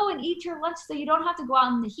don't you go and eat your lunch so you don't have to go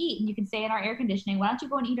out in the heat and you can stay in our air conditioning? Why don't you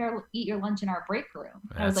go and eat your lunch in our break room?"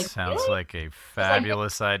 And that I was like, sounds really? like a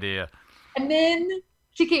fabulous idea. And then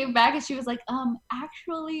she came back and she was like,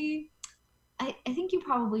 actually, I think you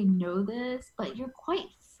probably know this, but you're quite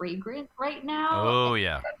fragrant right now. Oh,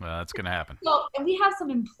 yeah. Well, that's going to happen. So, and we have some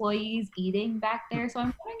employees eating back there, so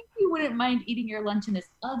I'm wondering if you wouldn't mind eating your lunch in this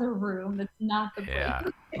other room that's not the Yeah.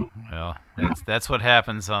 break. Well, that's what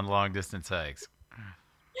happens on long-distance hikes.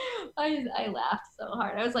 I laughed so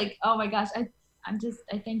hard. I was like, oh my gosh, I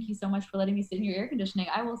thank you so much for letting me sit in your air conditioning.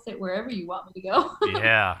 I will sit wherever you want me to go.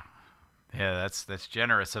 Yeah, that's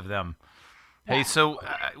generous of them. Yeah. Hey, so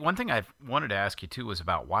one thing I wanted to ask you too was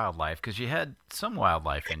about wildlife, because you had some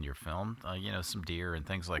wildlife in your film, some deer and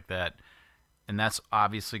things like that, and that's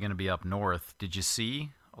obviously going to be up north. Did you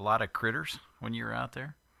see a lot of critters when you were out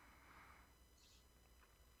there?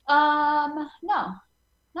 No,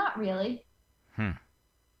 not really. Okay.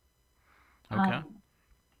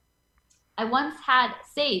 I once had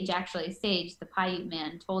Sage, the Paiute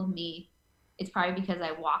man, told me it's probably because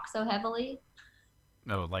I walk so heavily.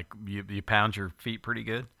 Oh, like you pound your feet pretty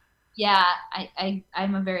good? Yeah,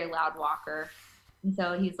 I'm a very loud walker. And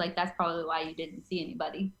so he's like, that's probably why you didn't see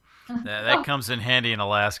anybody. That comes in handy in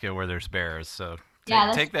Alaska where there's bears. So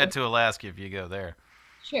Yeah, take that's that to Alaska if you go there.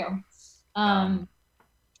 true. Um,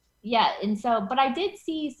 Yeah, and so, but I did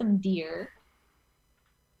see some deer.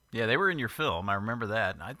 Yeah, they were in your film. I remember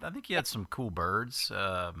that. I think you had some cool birds.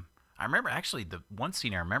 I remember actually the one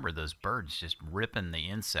scene I remember those birds just ripping the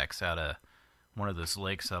insects out of one of those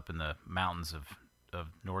lakes up in the mountains of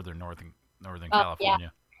northern Oh, yeah,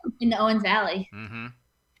 California. in the Owens Valley. Mm-hmm.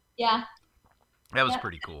 Yeah, That was yep,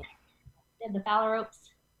 pretty cool. yeah, the fallow ropes.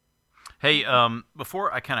 Hey,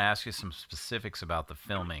 before I kind of ask you some specifics about the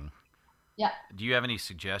filming, Yeah. do you have any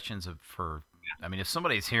suggestions for? I mean, if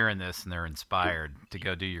somebody's hearing this and they're inspired to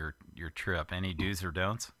go do your trip, any do's or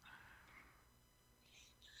don'ts?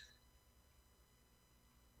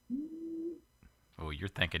 Oh, you're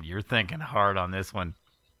thinking hard on this one.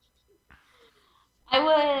 I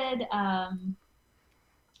would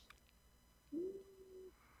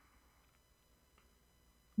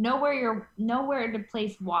know where to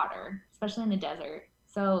place water, especially in the desert.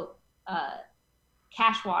 So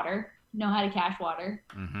cache water. Know how to cache water.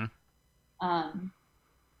 Mm-hmm. Um,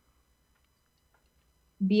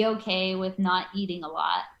 be okay with not eating a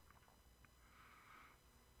lot.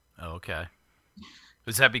 Oh, okay.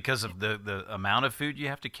 Is that because of the amount of food you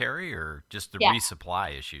have to carry, or just the Yeah,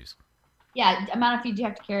 resupply issues? yeah. Amount of food you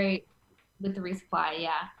have to carry with the resupply.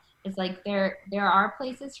 Yeah, it's like there are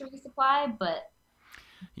places to resupply, but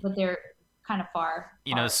they're kind of far.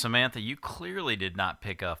 You know, Samantha, you clearly did not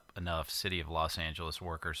pick up enough City of Los Angeles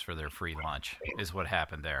workers for their free lunch, is what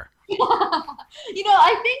happened there.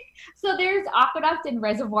 I think so. There's aqueduct and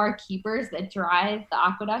reservoir keepers that drive the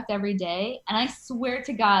aqueduct every day, and I swear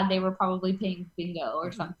to God, they were probably paying bingo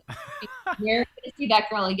or something. Where to see that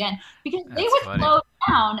girl again? Because they That's would funny. slow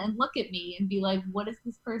down and look at me and be like, "What is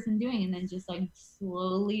this person doing?" And then just like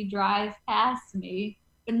slowly drive past me,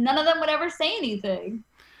 but none of them would ever say anything.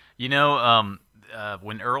 You know,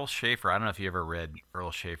 when Earl Schaefer, I don't know if you ever read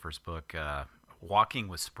Earl Schaefer's book, Walking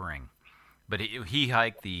with Spring, but he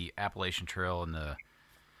hiked the Appalachian Trail in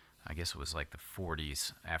I guess it was like the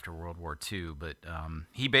 40s after World War II, but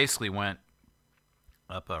he basically went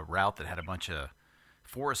up a route that had a bunch of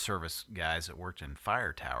Forest Service guys that worked in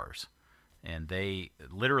fire towers. And they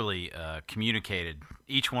literally communicated.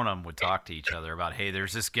 Each one of them would talk to each other about, hey,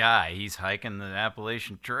 there's this guy. He's hiking the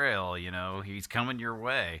Appalachian Trail. You know, he's coming your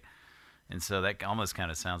way. And so that almost kind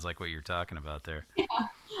of sounds like what you're talking about there. Yeah,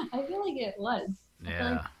 I feel like it was. I feel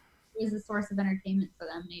like Yeah. it was a source of entertainment for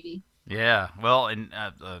them, maybe. Yeah. Well, in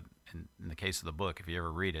the case of the book, if you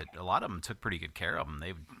ever read it, a lot of them took pretty good care of them.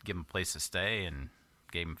 They would give them a place to stay and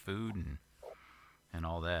gave them food and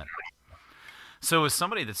all that. So, as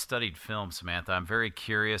somebody that studied film, Samantha, I'm very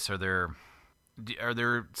curious. Are there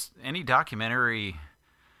any documentary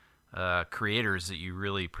creators that you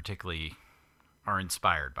really particularly are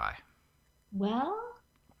inspired by? Well,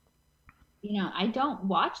 I don't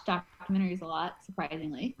watch documentaries a lot,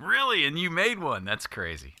 surprisingly. Really? And you made one? That's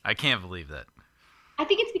crazy. I can't believe that. I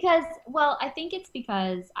think it's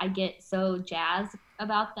because I get so jazzed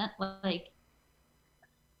about that. Like,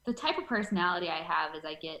 the type of personality I have is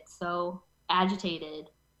I get so agitated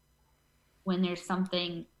when there's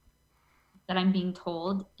something that I'm being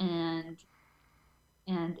told and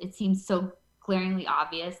it seems so glaringly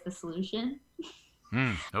obvious the solution.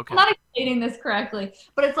 Okay. I'm not explaining this correctly,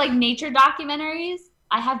 but it's like nature documentaries.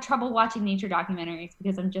 I have trouble watching nature documentaries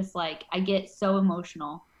because I'm just like I get so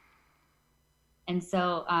emotional, and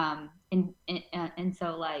so and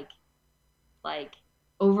so like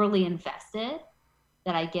overly invested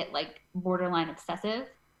that I get like borderline obsessive.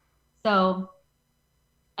 So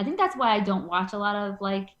I think that's why I don't watch a lot of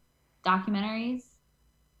like documentaries.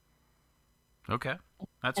 Okay.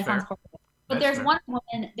 That's That fair. sounds horrible. But That's fair.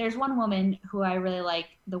 there's one woman who I really like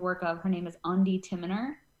the work of. Her name is Undi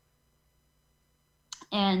Timiner.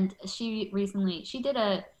 And she did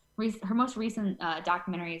her most recent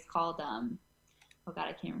documentary is called oh God,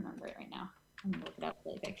 I can't remember it right now. I'm gonna look it up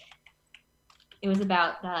really quick. It was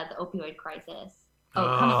about the opioid crisis.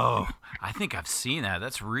 Oh, I think I've seen that.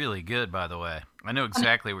 That's really good, by the way. I know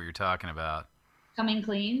exactly what you're talking about. Coming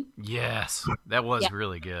Clean. Yes, that was Yeah.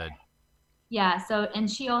 really good. Yeah. So, and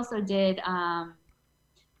she also did,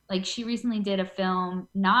 like, she recently did a film,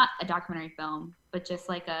 not a documentary film, but just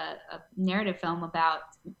like a narrative film about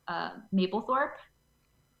Maplethorpe.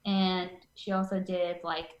 And she also did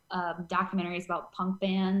like documentaries about punk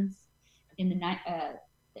bands in the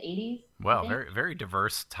 80s. Wow, very very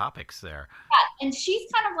diverse topics there. And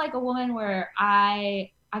she's kind of like a woman where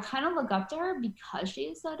I kind of look up to her because she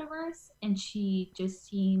is so diverse, and she just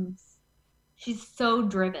seems she's so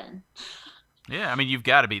driven. Yeah, I mean you've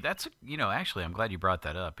got to be. That's actually I'm glad you brought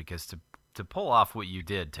that up because to pull off what you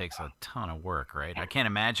did takes a ton of work, right? I can't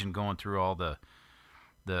imagine going through all the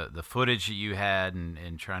footage that you had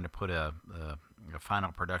and trying to put a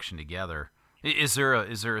final production together. Is there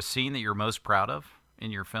a scene that you're most proud of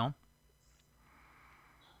in your film?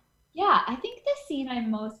 Yeah, I think the scene I'm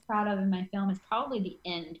most proud of in my film is probably the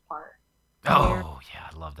end part. Oh, yeah,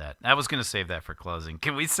 I love that. I was going to save that for closing.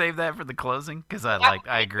 Can we save that for the closing? Because I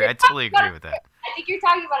agree. I totally agree with that. I think you're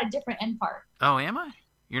talking about a different end part. Oh, am I?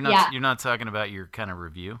 You're not talking about your kind of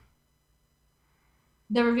review?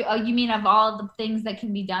 The review? Oh, you mean of all the things that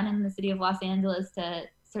can be done in the city of Los Angeles to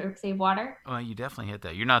save water? Well, you definitely hit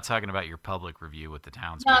that. You're not talking about your public review with the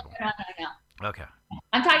townspeople. No. Okay.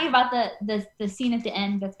 I'm talking about the scene at the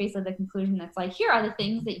end. That's basically the conclusion. That's like, here are the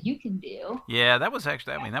things that you can do. Yeah, that was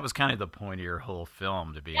actually. I mean, that was kind of the point of your whole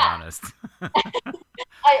film, to be honest.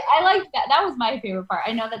 I like that. That was my favorite part.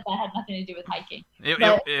 I know that had nothing to do with hiking.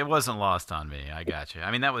 It wasn't lost on me. I got you.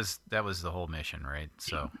 I mean, that was the whole mission, right?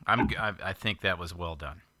 So I think that was well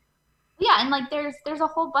done. Yeah, and like there's a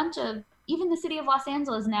whole bunch of, even the city of Los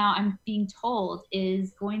Angeles now, I'm being told,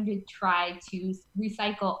 is going to try to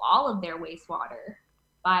recycle all of their wastewater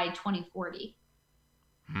by 2040.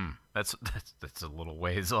 That's a little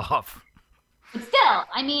ways off. But still,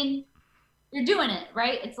 I mean, you're doing it,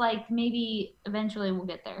 right? It's like maybe eventually we'll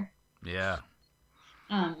get there. Yeah.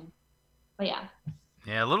 But yeah.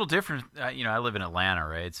 Yeah, a little different. I live in Atlanta,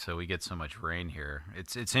 right? So we get so much rain here.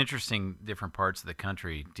 It's interesting. Different parts of the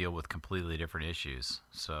country deal with completely different issues.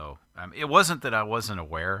 So it wasn't that I wasn't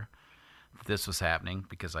aware that this was happening,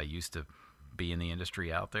 because I used to be in the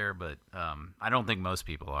industry out there, but I don't think most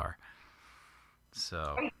people are.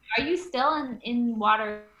 So are you still in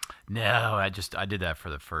water? No, I did that for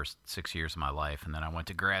the first 6 years of my life, and then I went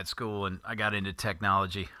to grad school and I got into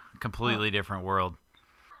technology. Completely different world.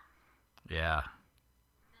 Yeah.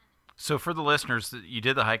 So for the listeners, you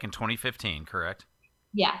did the hike in 2015, correct?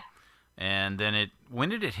 Yeah. And then when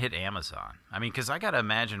did it hit Amazon? I mean, because I got to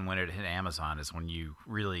imagine when it hit Amazon is when you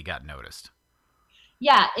really got noticed.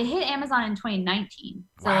 Yeah, it hit Amazon in 2019.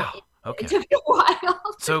 So wow. Okay. It took a while.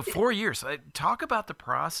 So 4 years. Talk about the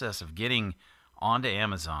process of getting onto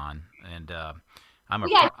Amazon. And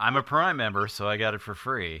I'm a Prime member, so I got it for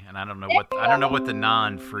free. And I don't know what the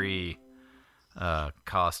non-free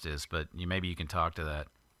cost is, but maybe you can talk to that.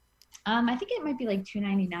 I think it might be like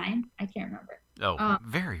 $2.99. I can't remember. Oh,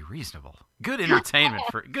 very reasonable. Good entertainment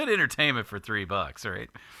for $3, right?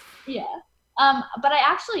 Yeah. But I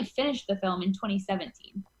actually finished the film in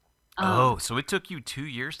 2017. So it took you 2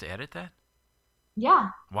 years to edit that? Yeah.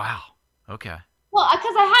 Wow. Okay. Well,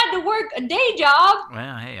 because I had to work a day job.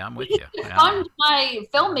 Well, hey, I'm with you. To fund my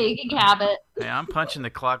filmmaking habit. Hey, I'm punching the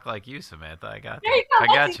clock like you, Samantha. I got you. I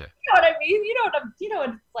got you. You know what I mean? You know what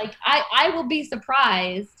it's like. I will be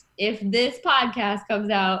surprised if this podcast comes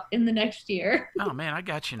out in the next year. Oh man, I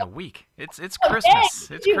got you in a week. It's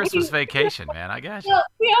Christmas. It's Christmas vacation, man. I got you. Well,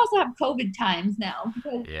 we also have COVID times now.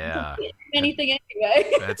 Yeah. Anything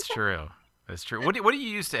anyway. That's true. That's true. What do you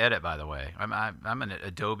use to edit, by the way? I'm an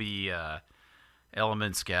Adobe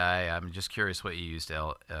Elements guy. I'm just curious what you use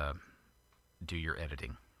to do your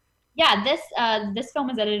editing. Yeah, this film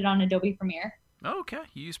was edited on Adobe Premiere. Oh, okay,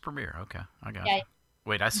 you use Premiere. Okay, I got you.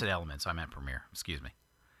 Wait, I said Elements. I meant Premiere. Excuse me.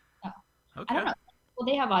 Oh. Okay. I don't know. Well,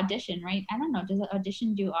 they have Audition, right? I don't know. Does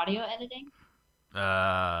Audition do audio editing?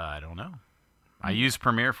 I don't know. I use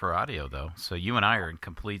Premiere for audio, though. So you and I are in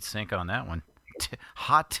complete sync on that one.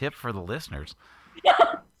 Hot tip for the listeners.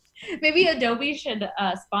 Maybe Adobe should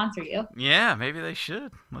sponsor you. Yeah, maybe they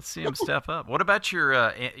should. Let's see them step up. What about your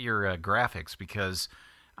graphics? Because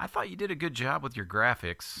I thought you did a good job with your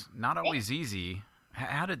graphics. Not always easy.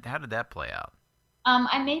 How did that play out?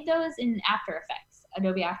 I made those in After Effects,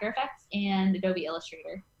 Adobe After Effects, and Adobe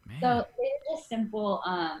Illustrator. Man. So they're just simple.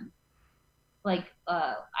 I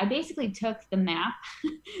basically took the map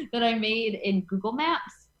that I made in Google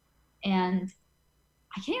Maps, and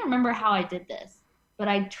I can't remember how I did this, but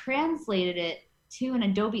I translated it to an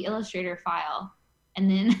Adobe Illustrator file and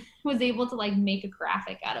then was able to make a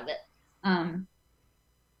graphic out of it.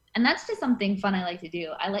 And that's just something fun I like to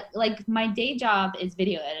do. I like my day job is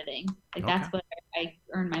video editing. That's what I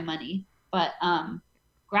earn my money. But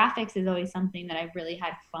graphics is always something that I've really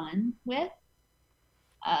had fun with.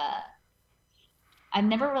 I've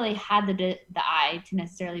never really had the eye to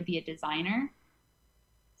necessarily be a designer.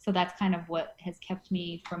 So that's kind of what has kept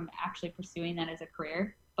me from actually pursuing that as a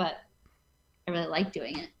career. But I really like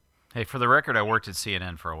doing it. Hey, for the record, I worked at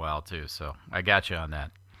CNN for a while too, so I got you on that.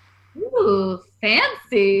 Ooh,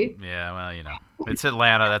 fancy. Yeah, well, it's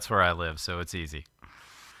Atlanta. That's where I live, so it's easy.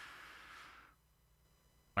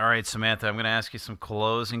 All right, Samantha, I'm going to ask you some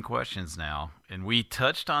closing questions now. And we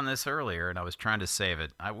touched on this earlier, and I was trying to save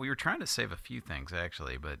it. We were trying to save a few things,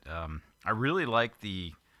 actually, but I really like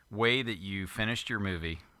the way that you finished your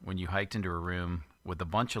movie when you hiked into a room with a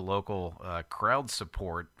bunch of local crowd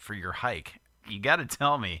support for your hike. You got to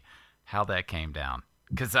tell me how that came down,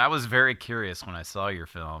 because I was very curious when I saw your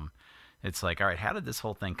film. It's like, all right, how did this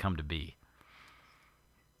whole thing come to be?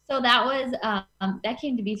 So that was that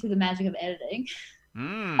came to be through the magic of editing.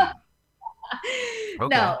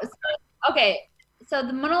 Okay. No. Okay. So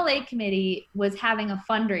the Mono Lake Committee was having a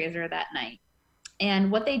fundraiser that night.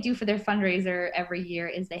 And what they do for their fundraiser every year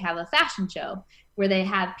is they have a fashion show where they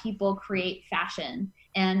have people create fashion.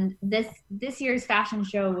 And this year's fashion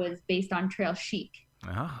show was based on trail chic.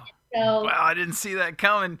 Oh. So, wow, I didn't see that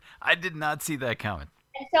coming. I did not see that coming.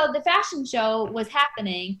 And so the fashion show was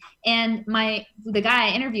happening, and the guy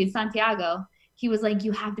I interviewed, Santiago, he was like,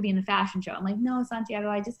 "You have to be in the fashion show." I'm like, "No, Santiago,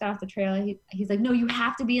 I just got off the trail." He's like, "No, you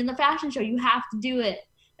have to be in the fashion show. You have to do it."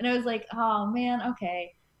 And I was like, "Oh man,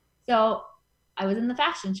 okay." So I was in the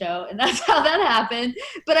fashion show, and that's how that happened.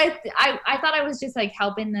 But I thought I was just like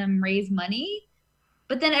helping them raise money,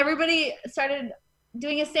 but then everybody started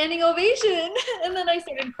doing a standing ovation, and then I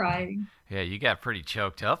started crying. Yeah, you got pretty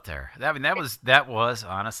choked up there. I mean, that was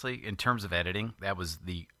honestly, in terms of editing, that was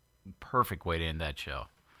the perfect way to end that show.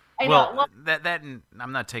 I know. Well, that and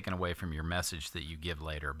I'm not taking away from your message that you give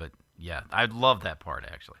later, but yeah, I love that part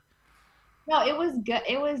actually. No, it was good.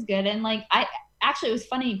 It was good, and like it was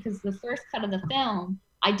funny because the first cut of the film,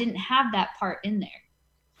 I didn't have that part in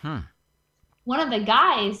there. One of the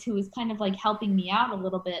guys who was kind of like helping me out a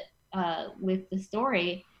little bit with the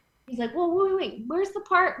story, he's like, "Well, wait, where's the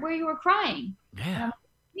part where you were crying?" Yeah.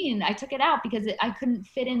 I took it out because I couldn't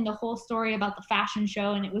fit in the whole story about the fashion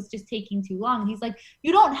show, and it was just taking too long. He's like,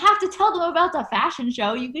 "You don't have to tell them about the fashion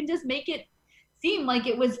show. You can just make it seem like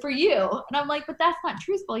it was for you." And I'm like, "But that's not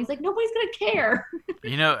truthful." He's like, "Nobody's gonna care."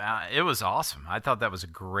 It was awesome. I thought that was a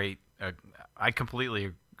great. I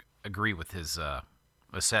completely agree with his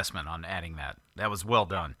assessment on adding that. That was well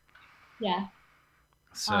done. Yeah.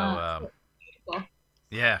 So, cool.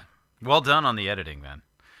 Yeah, well done on the editing then.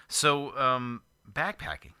 So,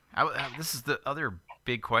 backpacking. This is the other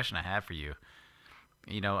big question I have for you.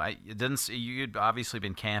 It didn't. You'd obviously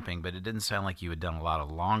been camping, but it didn't sound like you had done a lot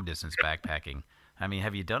of long distance backpacking. I mean,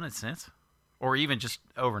 have you done it since, or even just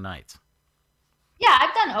overnights? Yeah,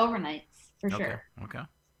 I've done overnights for sure. Okay.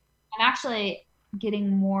 I'm actually getting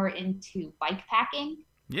more into bike packing.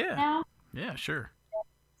 Yeah. Now. Yeah, sure.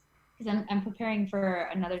 Because I'm preparing for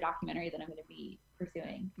another documentary that I'm going to be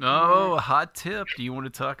pursuing. Oh, a hot tip. Do you want to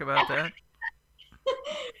talk about that?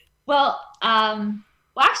 Well,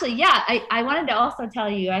 actually, yeah. I wanted to also tell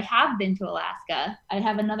you I have been to Alaska. I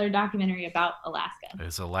have another documentary about Alaska.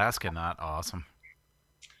 Is Alaska not awesome?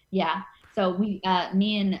 Yeah. So me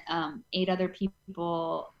and 8 other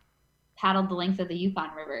people paddled the length of the Yukon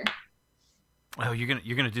River. Oh,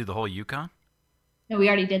 you're gonna do the whole Yukon? No, we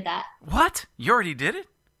already did that. What? You already did it?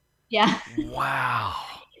 Yeah. Wow.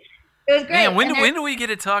 It was great. Man, when do we get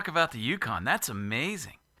to talk about the Yukon? That's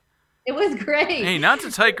amazing. It was great. Hey, not to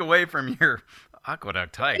take away from your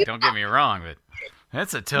aqueduct hike, don't get me wrong, but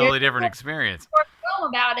that's a totally different experience. Film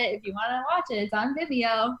about it if you want to watch it. It's on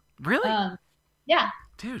Vimeo. Really? Yeah.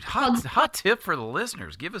 Dude, hot tip for the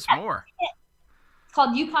listeners. Give us more. It's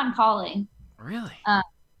called Yukon Calling. Really?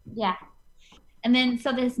 Yeah. And then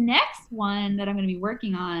so this next one that I'm going to be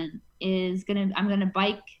working on is I'm going to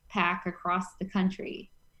bike pack across the country,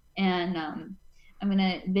 and I'm going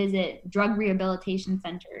to visit drug rehabilitation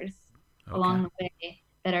centers along the way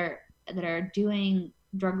that are doing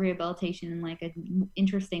drug rehabilitation in like an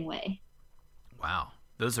interesting way. Wow.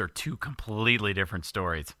 Those are 2 completely different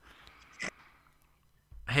stories.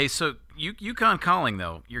 Hey, so Yukon Calling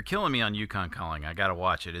though, you're killing me on Yukon Calling. I got to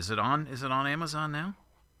watch it. Is it on Amazon now?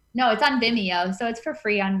 No, it's on Vimeo, so it's for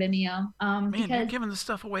free on Vimeo. Man, you're giving this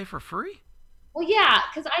stuff away for free? Well, yeah,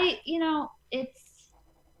 because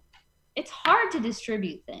it's hard to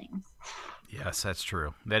distribute things. Yes, that's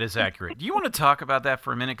true. That is accurate. Do you want to talk about that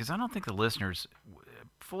for a minute? Because I don't think the listeners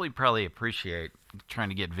fully probably appreciate trying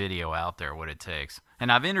to get video out there, what it takes.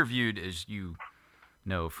 And I've interviewed, as you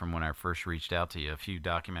know from when I first reached out to you, a few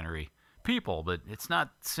documentary people, but it's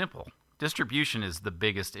not simple. Distribution is the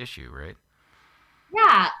biggest issue, right?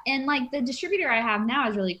 Yeah, and like the distributor I have now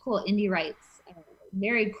is really cool. Indie Rights,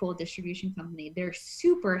 very cool distribution company. They're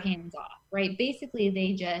super hands off, right? Basically,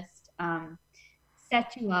 they just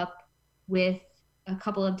set you up with a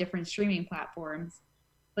couple of different streaming platforms,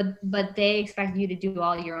 but they expect you to do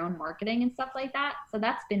all your own marketing and stuff like that. So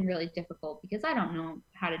that's been really difficult because I don't know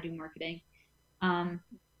how to do marketing.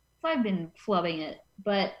 So I've been flubbing it,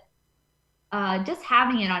 but just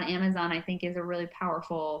having it on Amazon, I think, is a really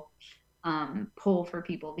powerful pull for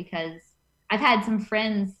people, because I've had some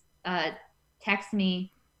friends text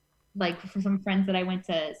me, like for some friends that I went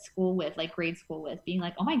to school with, like grade school with, being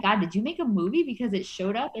like, "Oh my God, did you make a movie? Because it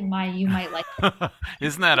showed up in my You Might Like It."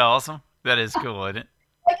 Isn't that awesome? That is cool, isn't it?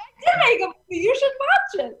 Like, I did make a movie. You should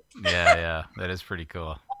watch it. Yeah, that is pretty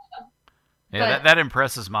cool. Yeah, But that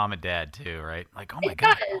impresses mom and dad too, right? Like, oh my it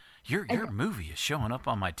God, does. your movie is showing up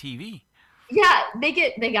on my TV. Yeah, they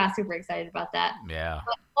got super excited about that. Yeah,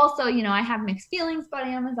 But also, I have mixed feelings about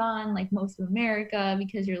Amazon, like most of America,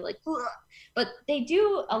 because you're like, ugh. But they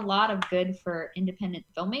do a lot of good for independent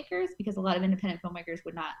filmmakers, because a lot of independent filmmakers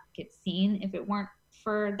would not get seen if it weren't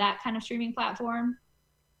for that kind of streaming platform.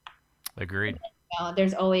 agreed.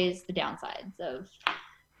 There's always the downsides of.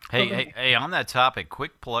 Hey, on that topic,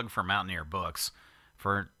 quick plug for Mountaineer Books.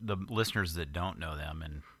 For the listeners that don't know them,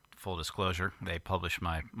 and full disclosure, they publish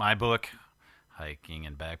my book, Hiking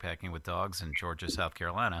and Backpacking with Dogs, in Georgia, South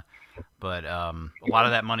Carolina. But a lot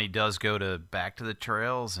of that money does go to Back to the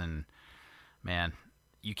Trails, and man,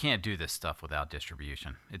 you can't do this stuff without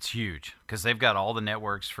distribution. It's huge, because they've got all the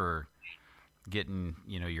networks for getting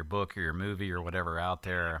your book or your movie or whatever out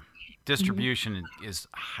there. Distribution is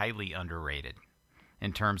highly underrated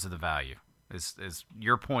in terms of the value. Is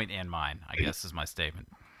your point and mine, I guess, is my statement.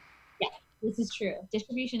 Yeah, this is true.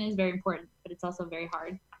 Distribution is very important, but it's also very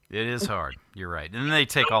hard. It is hard. You're right. And then they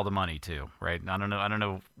take all the money too, right? I don't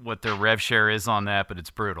know what their rev share is on that, but it's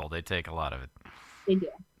brutal. They take a lot of it. They do.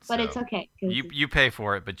 But So it's okay. 'Cause you pay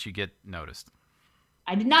for it, but you get noticed.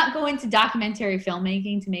 I did not go into documentary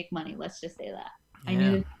filmmaking to make money. Let's just say that. I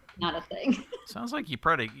knew that's not a thing. Sounds like you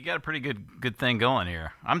got a pretty good thing going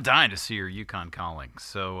here. I'm dying to see your Yukon Calling,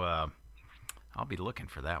 so I'll be looking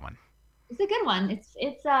for that one. It's a good one.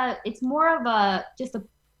 It's more of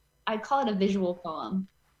I call it a visual poem.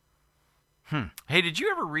 Hey, did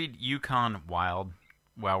you ever read Yukon Wild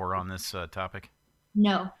while we're on this topic?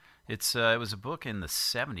 No. It was a book in the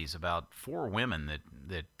 70s about 4 women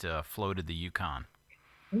that floated the Yukon.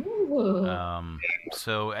 Ooh.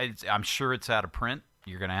 So I'm sure it's out of print.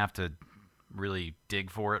 You're going to have to really dig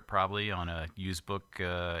for it probably on a used book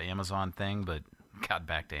Amazon thing, but got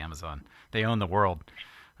back to Amazon. They own the world.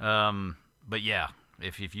 But yeah,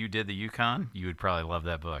 if you did the Yukon, you would probably love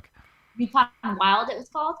that book. Yukon Wild, it was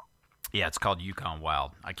called? Yeah, it's called Yukon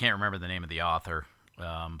Wild. I can't remember the name of the author,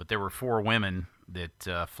 but there were 4 women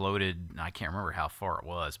that floated. I can't remember how far it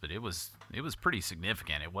was, but it was pretty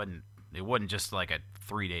significant. It wasn't just like a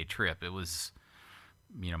 3-day trip. It was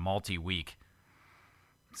multi-week.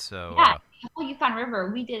 So Yeah, Yukon River,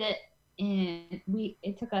 we did it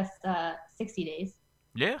it took us 60 days.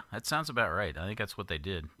 yeah, that sounds about right. I think that's what they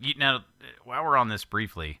did. Now, while we're on this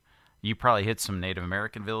briefly, you probably hit some Native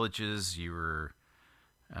American villages. You were,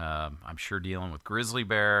 I'm sure, dealing with grizzly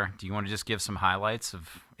bear. Do you want to just give some highlights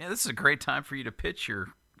of? Yeah, this is a great time for you to pitch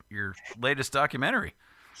your latest documentary.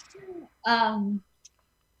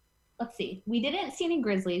 Let's see. We didn't see any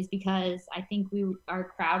grizzlies because I think our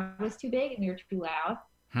crowd was too big and we were too loud.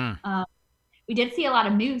 We did see a lot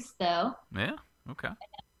of moose, though. Yeah. Okay.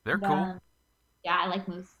 They're cool. Yeah, I like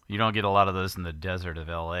moose. You don't get a lot of those in the desert of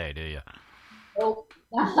LA, do you? Nope,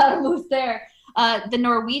 not a lot of moose there. The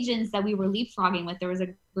Norwegians that we were leapfrogging with, there was a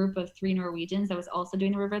group of 3 Norwegians that was also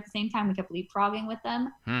doing the river at the same time. We kept leapfrogging with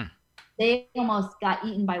them. They almost got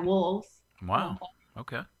eaten by wolves. Wow.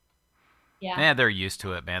 Okay. Yeah. Yeah, they're used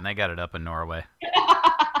to it, man. They got it up in Norway.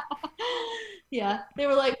 Yeah, they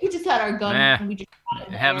were like, we just had our gun. And we just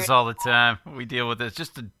it happens all the time. We deal with it. It's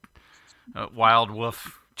just a wild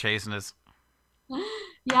wolf chasing us.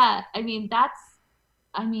 Yeah, I mean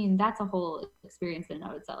that's a whole experience in and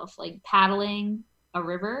of itself. Like paddling a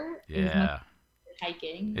river. Yeah. Is much like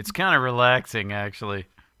hiking. It's kind of relaxing, actually.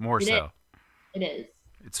 More so. It is.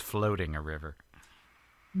 It's floating a river.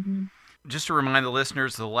 Mm-hmm. Just to remind the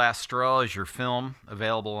listeners, The Last Straw is your film,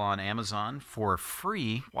 available on Amazon for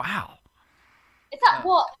free. Wow. It's not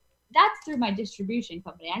well. That's through my distribution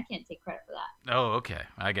company. I can't take credit for that. Oh, okay.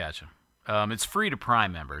 I gotcha. It's free to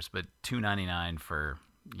Prime members, but $2.99 for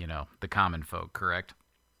the common folk. Correct?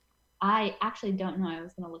 I actually don't know. I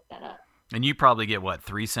was going to look that up. And you probably get what,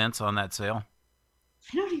 3 cents on that sale?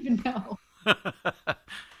 I don't even know.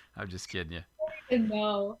 I'm just kidding you. I don't even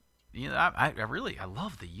know. I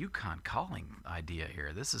love the Yukon Calling idea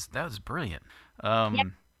here. That was brilliant. Yeah.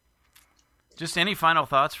 Just any final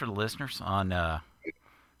thoughts for the listeners on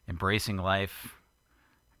embracing life,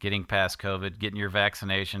 getting past COVID, getting your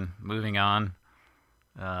vaccination, moving on?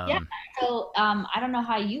 Yeah. So I don't know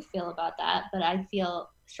how you feel about that, but I feel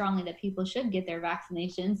strongly that people should get their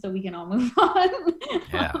vaccination so we can all move on.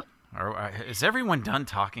 Yeah. Is everyone done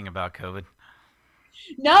talking about COVID?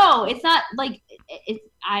 No, it's not like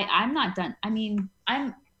I'm not done. I mean,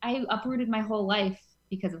 I uprooted my whole life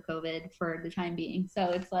because of COVID for the time being. So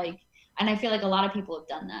it's like, and I feel like a lot of people have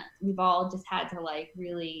done that. We've all just had to like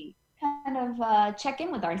really kind of check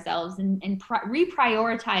in with ourselves and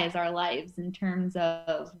reprioritize our lives in terms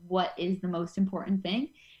of what is the most important thing.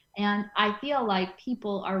 And I feel like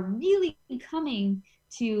people are really coming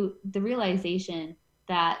to the realization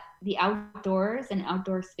that the outdoors and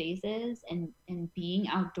outdoor spaces and being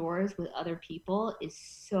outdoors with other people is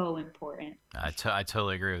so important. I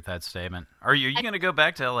totally agree with that statement. Are you going to go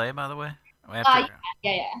back to LA, by the way?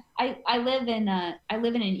 Yeah. I live in an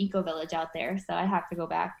eco village out there, so I have to go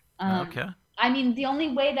back. Okay. I mean, the only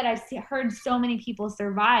way that I've heard so many people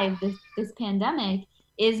survive this pandemic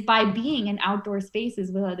is by being in outdoor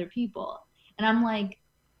spaces with other people. And I'm like,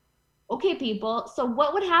 okay, people, so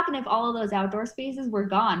what would happen if all of those outdoor spaces were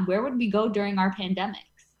gone? Where would we go during our pandemics?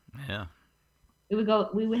 Yeah. We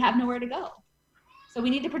would have nowhere to go. So we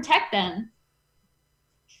need to protect them.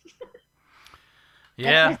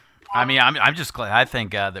 Yeah. I mean, I'm just glad. I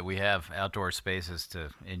thank God that we have outdoor spaces to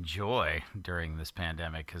enjoy during this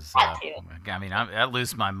pandemic because, I mean, I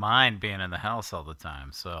lose my mind being in the house all the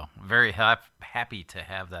time. So very happy to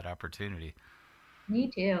have that opportunity.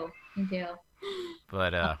 Me too.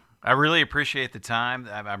 But I really appreciate the time.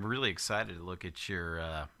 I'm really excited to look at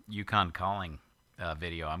your Yukon Calling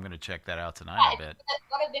video. I'm going to check that out tonight a bit.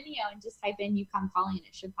 Go to Vimeo and just type in Yukon Calling and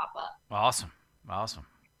it should pop up. Awesome.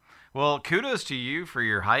 Well, kudos to you for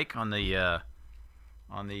your hike on the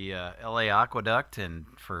LA Aqueduct and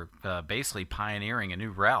for basically pioneering a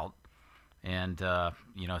new route. And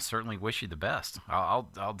certainly wish you the best.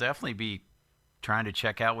 I'll definitely be trying to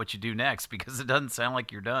check out what you do next because it doesn't sound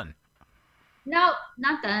like you're done. No,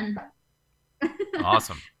 not done.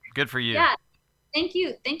 Awesome. Good for you. Yeah. Thank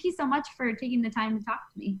you so much for taking the time to talk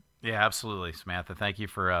to me. Yeah, absolutely, Samantha. Thank you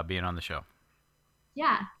for being on the show.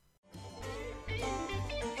 Yeah.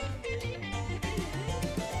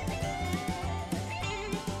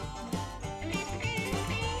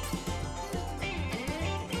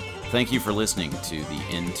 Thank you for listening to the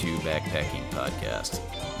Into Backpacking podcast.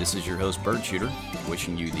 This is your host, Bird Shooter,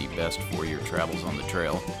 wishing you the best for your travels on the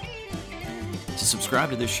trail. To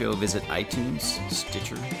subscribe to this show, visit iTunes,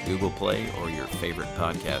 Stitcher, Google Play, or your favorite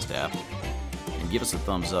podcast app, and give us a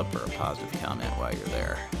thumbs up or a positive comment while you're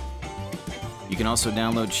there. You can also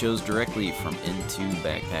download shows directly from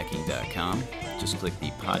intobackpacking.com. Just click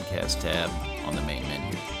the podcast tab on the main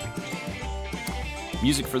menu.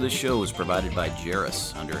 Music for this show was provided by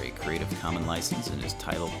Jairus under a Creative Commons license and is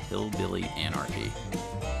titled Hillbilly Anarchy.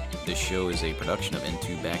 This show is a production of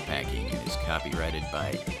Into Backpacking and is copyrighted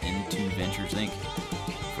by Into Ventures, Inc.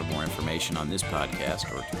 For more information on this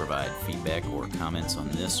podcast or to provide feedback or comments on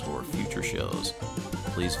this or future shows,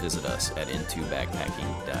 please visit us at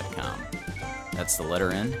intobackpacking.com. That's the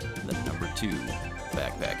letter N, the number 2,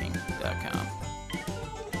 backpacking.com.